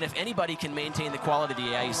 And if anybody can maintain the quality of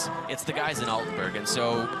the ice, it's the guys in Altenberg. And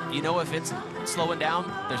so, you know, if it's slowing down,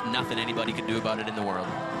 there's nothing anybody can do about it in the world.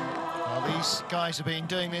 Well, these guys have been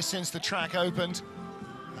doing this since the track opened.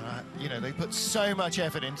 You know, they put so much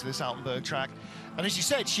effort into this Altenberg track. And as you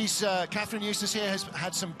said, Catherine Eustace here has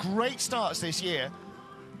had some great starts this year.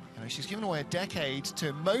 You know, she's given away a decade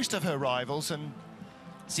to most of her rivals, and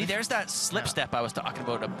see, there's that slip step I was talking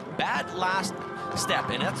about, a bad last step,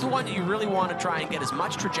 and that's the one that you really want to try and get as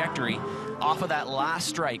much trajectory off of that last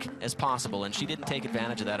strike as possible, and she didn't take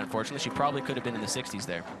advantage of that, unfortunately. She probably could have been in the 60s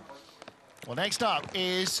there. Well, next up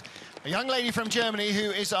is a young lady from Germany who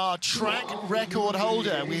is our track record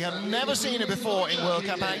holder. We have never seen her before in World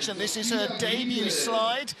Cup action. This is her debut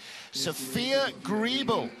slide, Sophia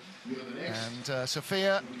Griebel. And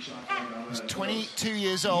Sophia is 22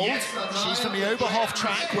 years old. She's from the Oberhof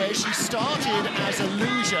track, where she started as a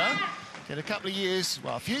luger. Did a couple of years,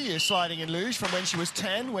 well, a few years sliding in luge from when she was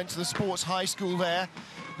 10. Went to the sports high school there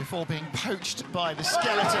before being poached by the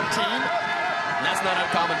skeleton team. And that's not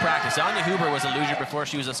uncommon practice. Anja Huber was a luger before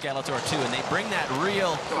she was a Skeletor too, and they bring that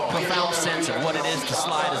real profound sense of what it is to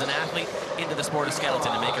slide as an athlete into the sport of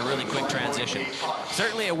skeleton and make a really quick transition.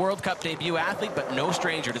 Certainly a World Cup debut athlete, but no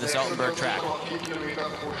stranger to this Altenberg track.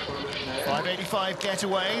 5:85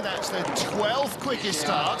 getaway, that's the 12th quickest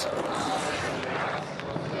start.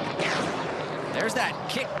 There's that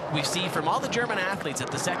kick we see from all the German athletes at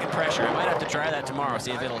the second pressure. I might have to try that tomorrow,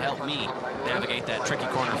 see if it'll help me navigate that tricky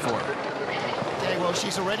corner 4. Okay, well,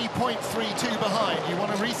 she's already 0.32 behind. You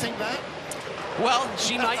want to rethink that? Well,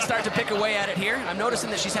 she might start to pick away at it here. I'm noticing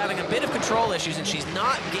that she's having a bit of control issues, and she's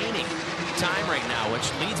not gaining time right now,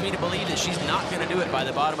 which leads me to believe that she's not going to do it by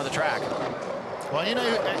the bottom of the track. Well, you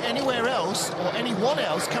know, anywhere else, or anyone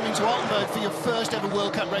else coming to Altenberg for your first ever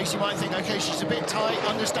World Cup race, you might think, okay, she's a bit tight,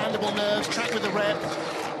 understandable nerves, track with the rep.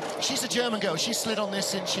 She's a German girl. She's slid on this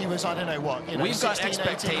since she was, I don't know what, you know, we've 16, got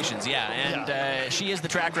expectations, 18. yeah, and she is the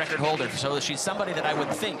track record holder, so she's somebody that I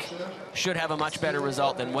would think should have a much better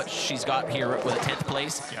result than what she's got here with a 10th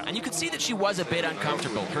place. Yeah. And you could see that she was a bit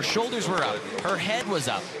uncomfortable. Her shoulders were up, her head was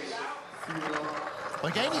up.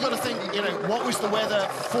 Well, again, you've got to think, you know, what was the weather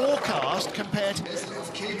forecast compared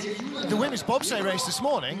to the women's bobsleigh race this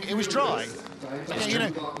morning? It was dry. Okay, you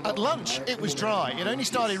know, at lunch, it was dry. It only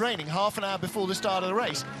started raining half an hour before the start of the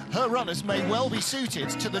race. Her runners may well be suited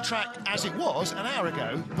to the track as it was an hour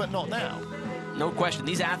ago, but not now. No question.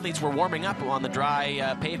 These athletes were warming up on the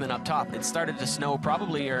dry pavement up top. It started to snow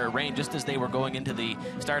probably or rain just as they were going into the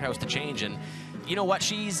start house to change. And you know what?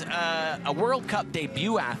 She's a World Cup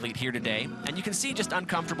debut athlete here today, and you can see just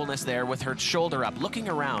uncomfortableness there with her shoulder up, looking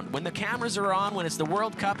around. When the cameras are on, when it's the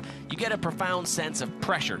World Cup, you get a profound sense of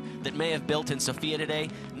pressure that may have built in Sophia today,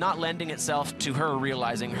 not lending itself to her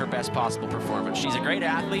realizing her best possible performance. She's a great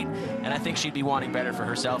athlete, and I think she'd be wanting better for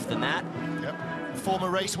herself than that. Yep. former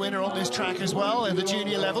race winner on this track as well in the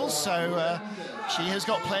junior levels, so she has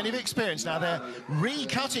got plenty of experience. Now they're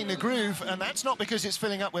recutting the groove, and that's not because it's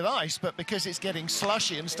filling up with ice, but because it's getting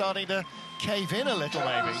slushy and starting to cave in a little,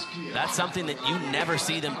 maybe. That's something that you never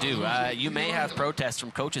see them do. You may have protests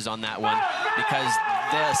from coaches on that one, because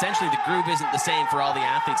essentially the groove isn't the same for all the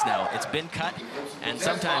athletes now. It's been cut, and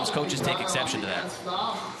sometimes coaches take exception to that.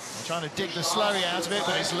 Trying to dig the slurry out of it,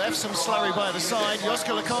 but it's left some slurry by the side.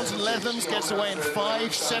 Joske Leconten-Leathams gets away in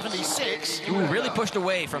 5.76. Ooh, really pushed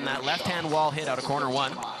away from that left-hand wall hit out of corner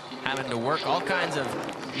one, having to work all kinds of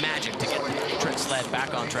magic to get the trick sled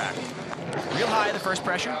back on track. Real high the first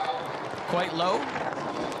pressure, quite low,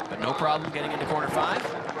 but no problem getting into corner 5.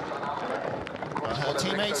 Her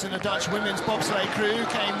teammates in the Dutch women's bobsleigh crew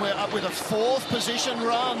came up with a 4th position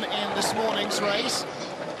run in this morning's race.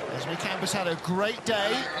 Esme Campus had a great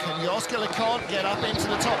day. Can Joske Leconte get up into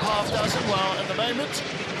the top half dozen? Well, at the moment,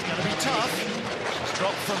 it's going to be tough. She's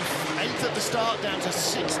dropped from 8th at the start down to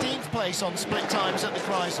 16th place on split times at the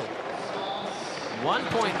Kreisel.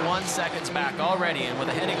 1.1 seconds back already, and with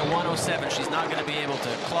a heading of 107, she's not going to be able to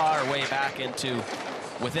claw her way back into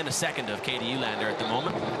within a second of Katie Ulander at the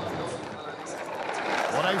moment.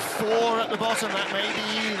 104 at the bottom, that may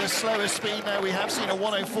be the slowest speed now. We have seen a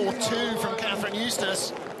 104.2 from Catherine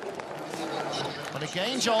Eustace. But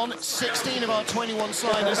again, John, 16 of our 21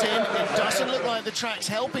 sliders in. It doesn't look like the track's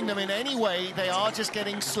helping them in any way. They are just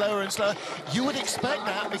getting slower and slower. You would expect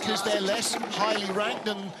that because they're less highly ranked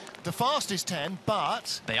than the fastest 10,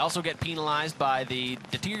 but they also get penalized by the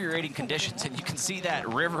deteriorating conditions, and you can see that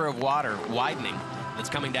river of water widening that's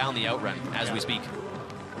coming down the outrun as we speak.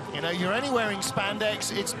 You know, you're only wearing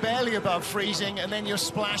spandex, it's barely above freezing, and then you're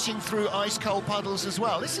splashing through ice-cold puddles as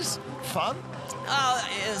well. This is fun.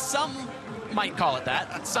 Some might call it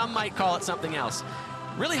that. Some might call it something else.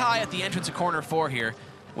 Really high at the entrance of corner 4 here,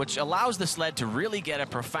 which allows the sled to really get a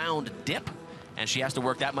profound dip, and she has to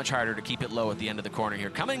work that much harder to keep it low at the end of the corner here.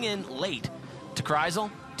 Coming in late to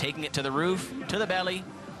Kreisel, taking it to the roof, to the belly,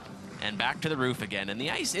 and back to the roof again. And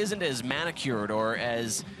the ice isn't as manicured or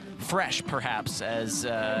as fresh, perhaps, as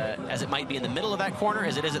it might be in the middle of that corner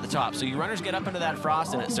as it is at the top. So you runners get up into that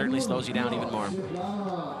frost, and it certainly slows you down even more.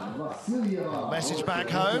 Message back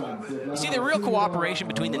home. You see the real cooperation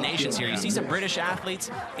between the nations here. You see some British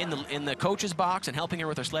athletes in the coach's box and helping her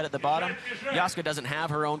with her sled at the bottom. Joske doesn't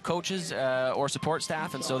have her own coaches or support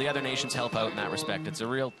staff, and so the other nations help out in that respect. It's a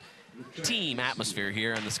real team atmosphere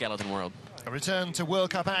here in the skeleton world. A return to World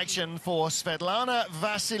Cup action for Svetlana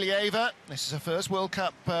Vassilieva. This is her first World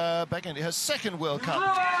Cup, her second World Cup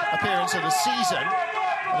appearance of the season.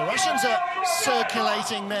 And the Russians are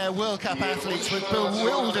circulating their World Cup athletes with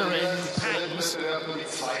bewildering patterns.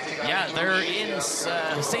 Yeah, they're in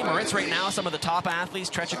St. Moritz right now. Some of the top athletes,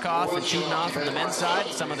 Trechikov and Chudinov from the men's side.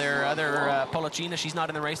 Some of their other, Polachina, she's not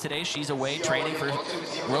in the race today. She's away training for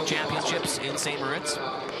World Championships in St. Moritz.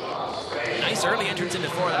 Nice early entrance into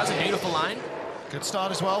 4. That was a beautiful line. Good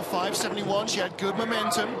start as well, 5.71. She had good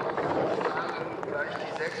momentum.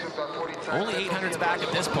 Only 800s back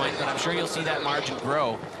at this point, but I'm sure you'll see that margin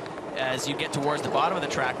grow as you get towards the bottom of the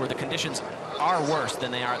track where the conditions are worse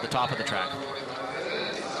than they are at the top of the track.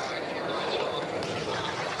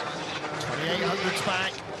 2800s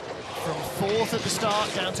back from 4th at the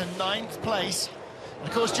start down to 9th place. And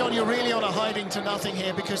of course, John, you're really on a hiding to nothing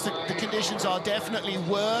here because the conditions are definitely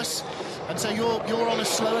worse, and so you're on a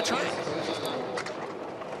slower track.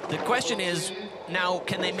 The question is, now,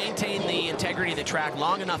 can they maintain the integrity of the track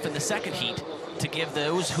long enough in the second heat to give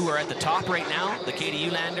those who are at the top right now, the Katie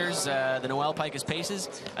Ulanders, the Noelle Pikus Paces,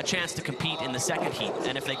 a chance to compete in the second heat?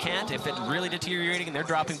 And if they can't, if it's really deteriorating and they're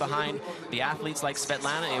dropping behind the athletes like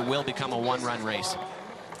Svetlana, it will become a one-run race.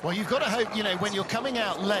 Well, you've got to hope, you know, when you're coming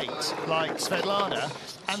out late, like Svetlana,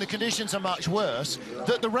 and the conditions are much worse,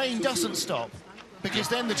 that the rain doesn't stop. Because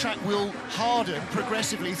then the track will harden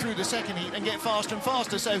progressively through the second heat and get faster and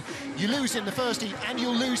faster. So you lose in the first heat and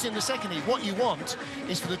you'll lose in the second heat. What you want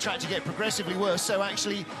is for the track to get progressively worse. So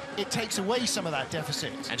actually, it takes away some of that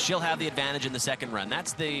deficit. And she'll have the advantage in the second run.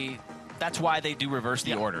 That's why they do reverse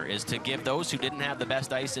the order, is to give those who didn't have the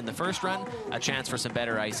best ice in the first run a chance for some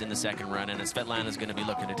better ice in the second run, and Svetlana's going to be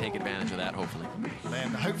looking to take advantage of that, hopefully.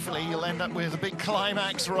 Then hopefully you'll end up with a big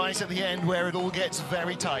climax right at the end where it all gets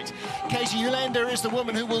very tight. Katie Ulander is the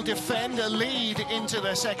woman who will defend a lead into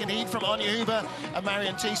the second heat from Anja Huber and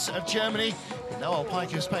Marion Thies of Germany. Noelle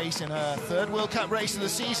Pikus Pace in her 3rd World Cup race of the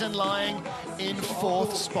season, lying in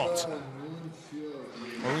 4th spot.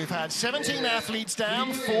 Well, we've had 17 athletes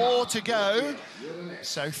down, 4 to go.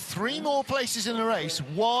 So 3 more places in the race.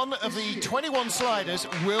 One of the 21 sliders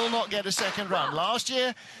will not get a second run. Last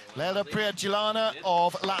year, Lela Priadjilana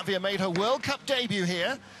of Latvia made her World Cup debut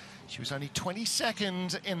here. She was only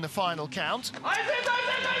 22nd in the final count.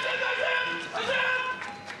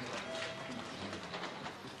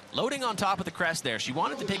 Loading on top of the crest there. She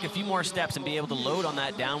wanted to take a few more steps and be able to load on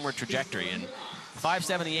that downward trajectory. And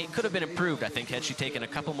 578 could have been improved, I think, had she taken a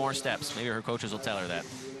couple more steps. Maybe her coaches will tell her that.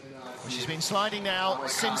 Well, she's been sliding now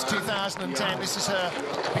since 2010. This is her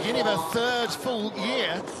beginning of her 3rd full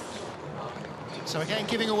year. So again,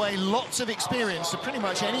 giving away lots of experience to pretty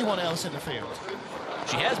much anyone else in the field.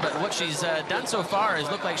 She has, but what she's done so far is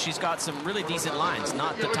look like she's got some really decent lines.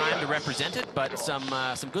 Not the time to represent it, but some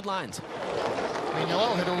good lines. I mean,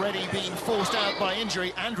 Noel had already been forced out by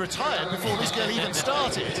injury and retired before this girl even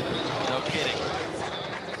started. No kidding.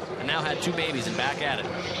 And now had 2 babies and back at it.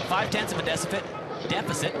 0.5 of a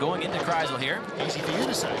deficit going into Kreisel here. Easy for you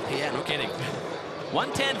to say. Yeah, no kidding.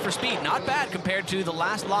 110 for speed, not bad compared to the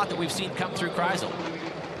last lot that we've seen come through Kreisel.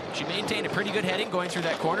 She maintained a pretty good heading going through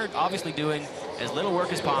that corner, obviously doing as little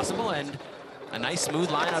work as possible, and a nice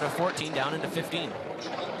smooth line out of 14 down into 15.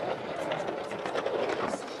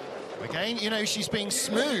 Again, you know, she's being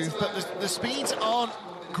smooth, but the speeds aren't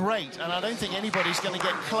great, and I don't think anybody's going to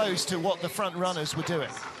get close to what the front runners were doing.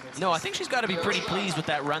 No, I think she's got to be pretty pleased with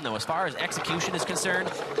that run, though. As far as execution is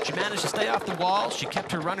concerned, she managed to stay off the wall. She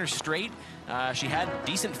kept her runners straight. She had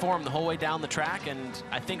decent form the whole way down the track, and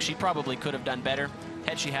I think she probably could have done better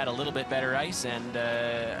had she had a little bit better ice and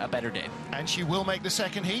a better day. And she will make the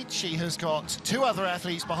second heat. She has got 2 other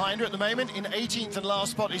athletes behind her at the moment. In 18th and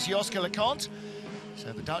last spot is Joske Leconte.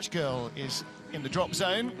 So the Dutch girl is in the drop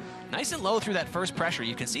zone. Nice and low through that first pressure.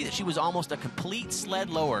 You can see that she was almost a complete sled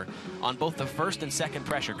lower on both the first and second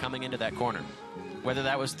pressure coming into that corner. Whether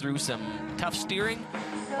that was through some tough steering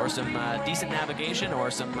or some decent navigation or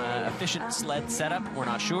some efficient sled setup, we're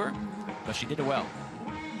not sure, but she did it well.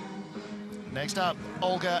 Next up,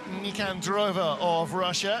 Olga Nikandrova of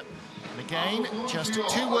Russia. And again, just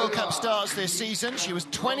 2 World Cup starts this season. She was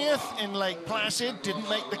 20th in Lake Placid, didn't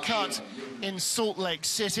make the cut in Salt Lake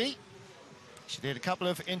City. She did a couple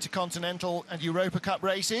of Intercontinental and Europa Cup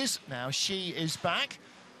races. Now she is back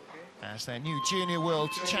as their new junior world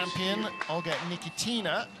champion. Olga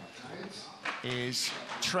Nikitina is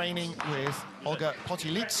training with Olga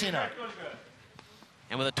Potilitsina.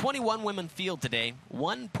 And with a 21 women field today,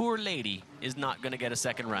 one poor lady is not going to get a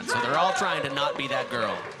second run. So they're all trying to not be that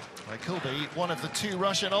girl. Well, it could be one of the 2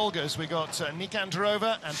 Russian Olgas. We got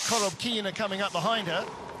Nikandrova and Korobkina coming up behind her.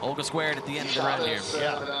 Olga squared at the end of the run here.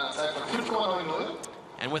 Yeah.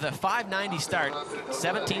 And with a 5:90 start,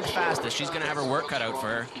 17th fastest, she's going to have her work cut out for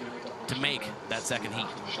her to make that second heat.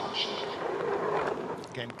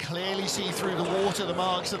 Again, clearly see through the water the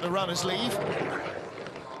marks that the runners leave.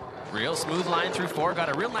 Real smooth line through 4, got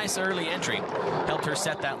a real nice early entry, helped her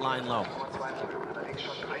set that line low.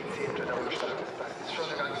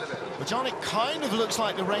 Well, John, it kind of looks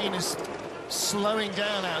like the rain is slowing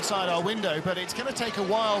down outside our window, but it's going to take a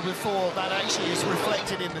while before that actually is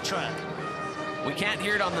reflected in the track. We can't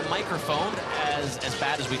hear it on the microphone as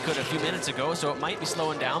bad as we could a few minutes ago, so it might be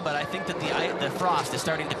slowing down, but I think that the frost is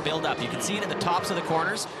starting to build up. You can see it at the tops of the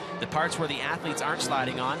corners, the parts where the athletes aren't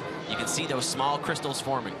sliding on. You can see those small crystals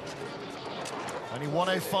forming. Only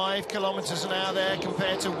 105 kilometers an hour there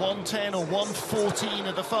compared to 110 or 114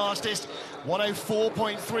 at the fastest.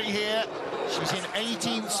 104.3 here. She's in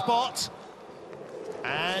 18th spot.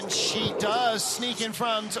 And she does sneak in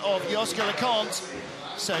front of Joske Leconte.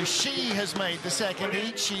 So she has made the second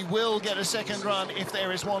heat. She will get a second run if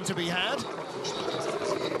there is one to be had.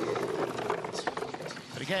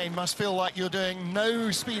 But again, must feel like you're doing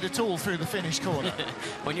no speed at all through the finish corner.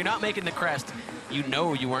 When you're not making the crest, you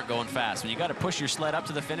know you weren't going fast. When you got to push your sled up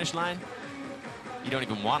to the finish line, you don't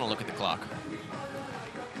even want to look at the clock.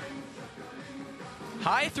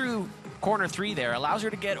 High through corner 3 there allows her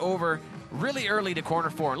to get over really early to corner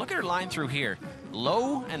 4. And look at her line through here.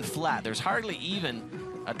 Low and flat. There's hardly even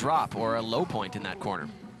a drop or a low point in that corner.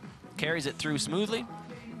 Carries it through smoothly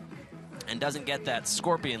and doesn't get that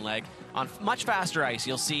scorpion leg. On much faster ice,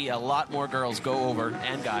 you'll see a lot more girls go over,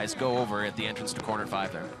 and guys go over at the entrance to corner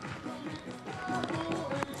 5 there.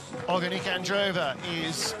 Olga Nikandrova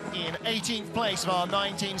is in 18th place of our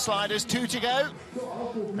 19 sliders, 2 to go.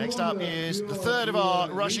 Next up is the 3rd of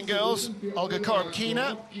our Russian girls, Olga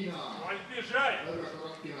Korobkina.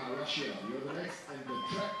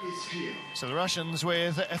 So the Russians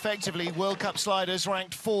with effectively World Cup sliders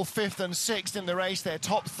ranked 4th, 5th and 6th in the race. Their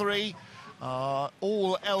top 3 are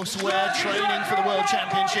all elsewhere training for the World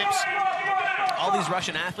Championships. all these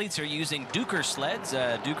Russian athletes are using Duker sleds.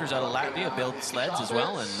 Duker's out of Latvia build sleds as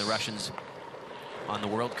well, and the Russians on the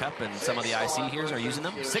World Cup and some of the IC here are using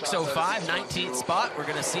them. 6:05, 19th spot. We're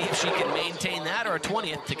going to see if she can maintain that or a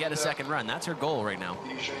 20th to get a second run. That's her goal right now.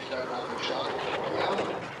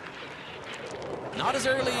 Not as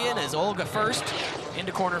early in as Olga first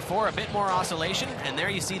into corner 4, a bit more oscillation, and there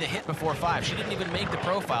you see the hit before 5. She didn't even make the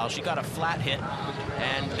profile. She got a flat hit,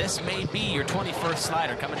 and this may be your 21st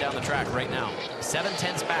slider coming down the track right now.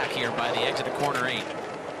 7/10 back here by the exit of corner 8.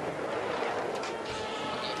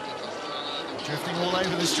 Drifting all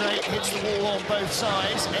over the straight, hits the wall on both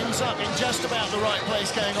sides, ends up in just about the right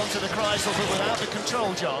place going onto the Kreisel, but without the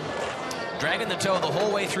control, John. Dragging the toe the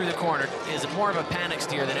whole way through the corner is more of a panic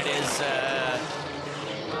steer than it is a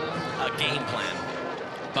game plan.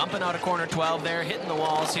 Bumping out of corner 12 there, hitting the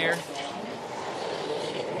walls here.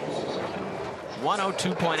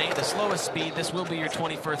 102.8, the slowest speed. This will be your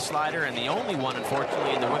 21st slider, and the only one,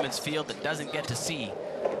 unfortunately, in the women's field that doesn't get to see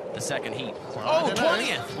the second heat. Well,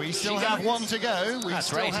 20th. We still have one to go. We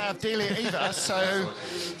still have Delia Ivas, so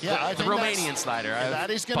yeah, I think the Romanian slider. That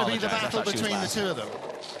is going to be the battle between the two of them.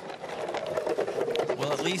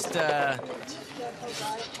 Well, at least the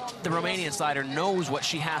Romanian slider knows what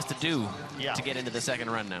she has to do to get into the second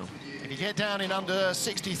run now. If you get down in under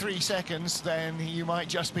 63 seconds, then you might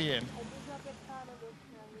just be in.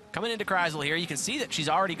 Coming into Kreisel here, you can see that she's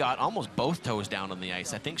already got almost both toes down on the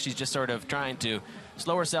ice. I think she's just sort of trying to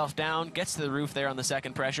slow herself down, gets to the roof there on the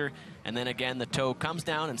second pressure, and then again the toe comes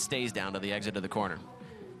down and stays down to the exit of the corner.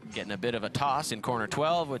 Getting a bit of a toss in corner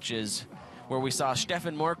 12, which is where we saw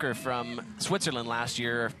Stefan Morker from Switzerland last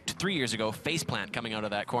year, 3 years ago, faceplant coming out of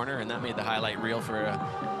that corner, and that made the highlight reel for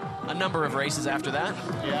a number of races after that.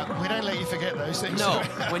 Yeah, we don't let you forget those things. No,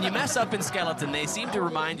 when you mess up in skeleton, they seem to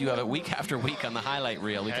remind you of it week after week on the highlight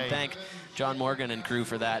reel. We can thank John Morgan and crew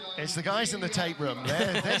for that. It's the guys in the tape room.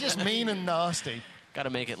 They're just mean and nasty. Got to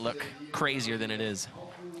make it look crazier than it is.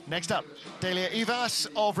 Next up, Delia Ivas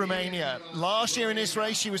of Romania. Last year in this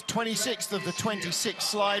race, she was 26th of the 26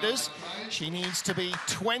 sliders. She needs to be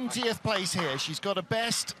 20th place here. She's got a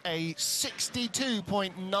best, a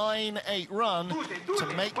 62.98 run to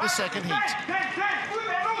make the second heat.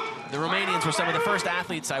 The Romanians were some of the first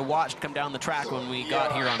athletes I watched come down the track when we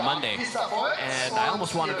got here on Monday. And I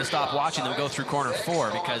almost wanted to stop watching them go through corner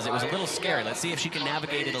 4 because it was a little scary. Let's see if she can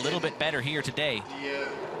navigate it a little bit better here today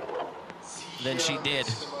than she did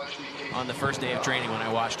on the first day of training when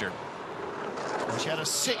I watched her. She had a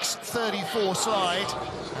 6:34 slide,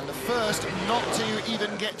 and the first not to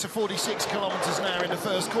even get to 46 kilometers an hour in the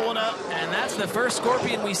first corner. And that's the first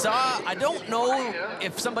Scorpion we saw. I don't know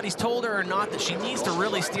if somebody's told her or not that she needs to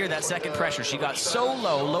really steer that second pressure. She got so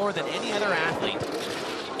low, lower than any other athlete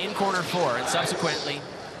in corner 4, and subsequently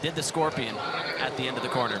did the Scorpion at the end of the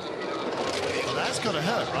corner. Well, that's got to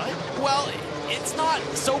hurt, right? Well, it's not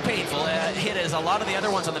so painful a hit as a lot of the other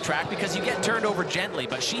ones on the track because you get turned over gently,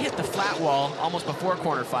 but she hit the flat wall almost before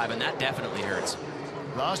corner 5, and that definitely hurts.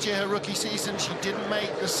 Last year, her rookie season, she didn't make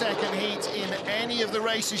the second heat in any of the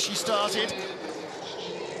races she started.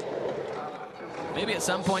 Maybe at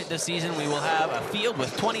some point this season we will have a field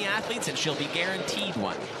with 20 athletes and she'll be guaranteed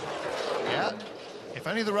one. Yeah. If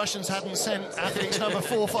only the Russians hadn't sent athletes number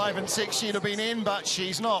 4, 5, and 6, she'd have been in, but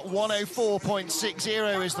she's not.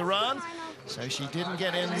 104.60 is the run. So she didn't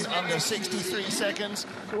get in under 63 seconds.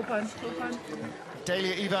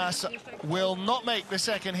 Delia Ivas will not make the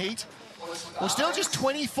second heat. Well, still just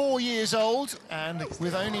 24 years old and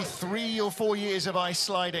with only 3 or 4 years of ice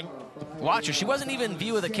sliding. Watch her. She wasn't even in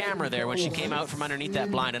view of the camera there when she came out from underneath that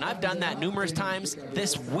blind. And I've done that numerous times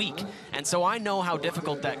this week. And so I know how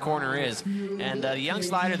difficult that corner is. And the young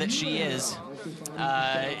slider that she is,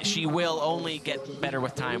 she will only get better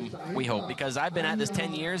with time, we hope, because I've been at this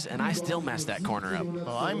 10 years and I still mess that corner up.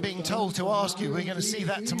 Well, I'm being told to ask you, we're going to see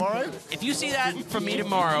that tomorrow? If you see that from me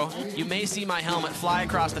tomorrow, you may see my helmet fly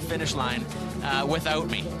across the finish line without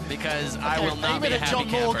me, because I will not be a happy John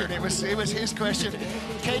camper. Morgan, it was his question.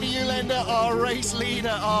 Katie Eulander, our race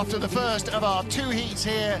leader after the first of our 2 heats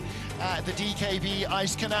here at the DKB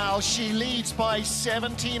Ice Canal. She leads by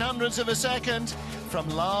 0.17 of a second from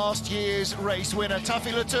last year's race winner.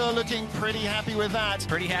 Tuffy Latour looking pretty happy with that.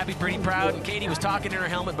 Pretty happy, pretty proud, and Katie was talking in her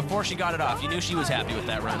helmet before she got it off. You knew she was happy with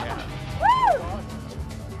that run. Yeah.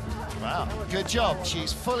 Wow, good job.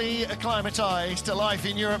 She's fully acclimatized to life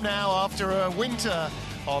in Europe now after a winter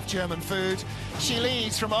of German food. She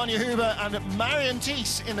leads from Anja Huber and Marion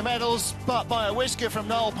Thies in the medals, but by a whisker from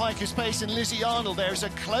Noel Piker's Pace and Lizzie Arnold. There's a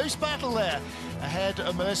close battle there ahead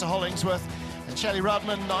of Melissa Hollingsworth and Shelley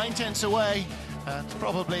Rudman, 9/10 away,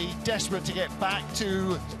 probably desperate to get back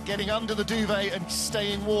to getting under the duvet and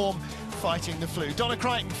staying warm fighting the flu. Donna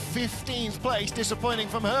Crichton, 15th place, disappointing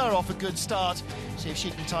from her off a good start. See if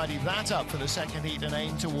she can tidy that up for the second heat and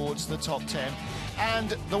aim towards the top 10.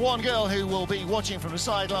 And the one girl who will be watching from the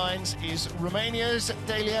sidelines is Romania's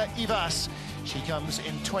Delia Ivas. She comes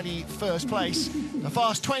in 21st place. The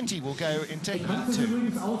fast 20 will go into heat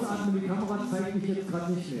 2.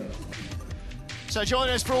 So join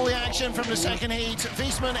us for all the action from the second heat.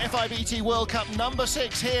 Wiesmann FIBT World Cup number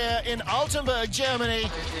 6 here in Altenberg,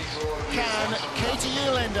 Germany. Can Katie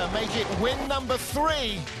Uhlaender make it win number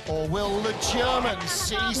 3, or will the Germans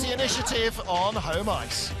seize the initiative on home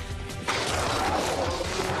ice?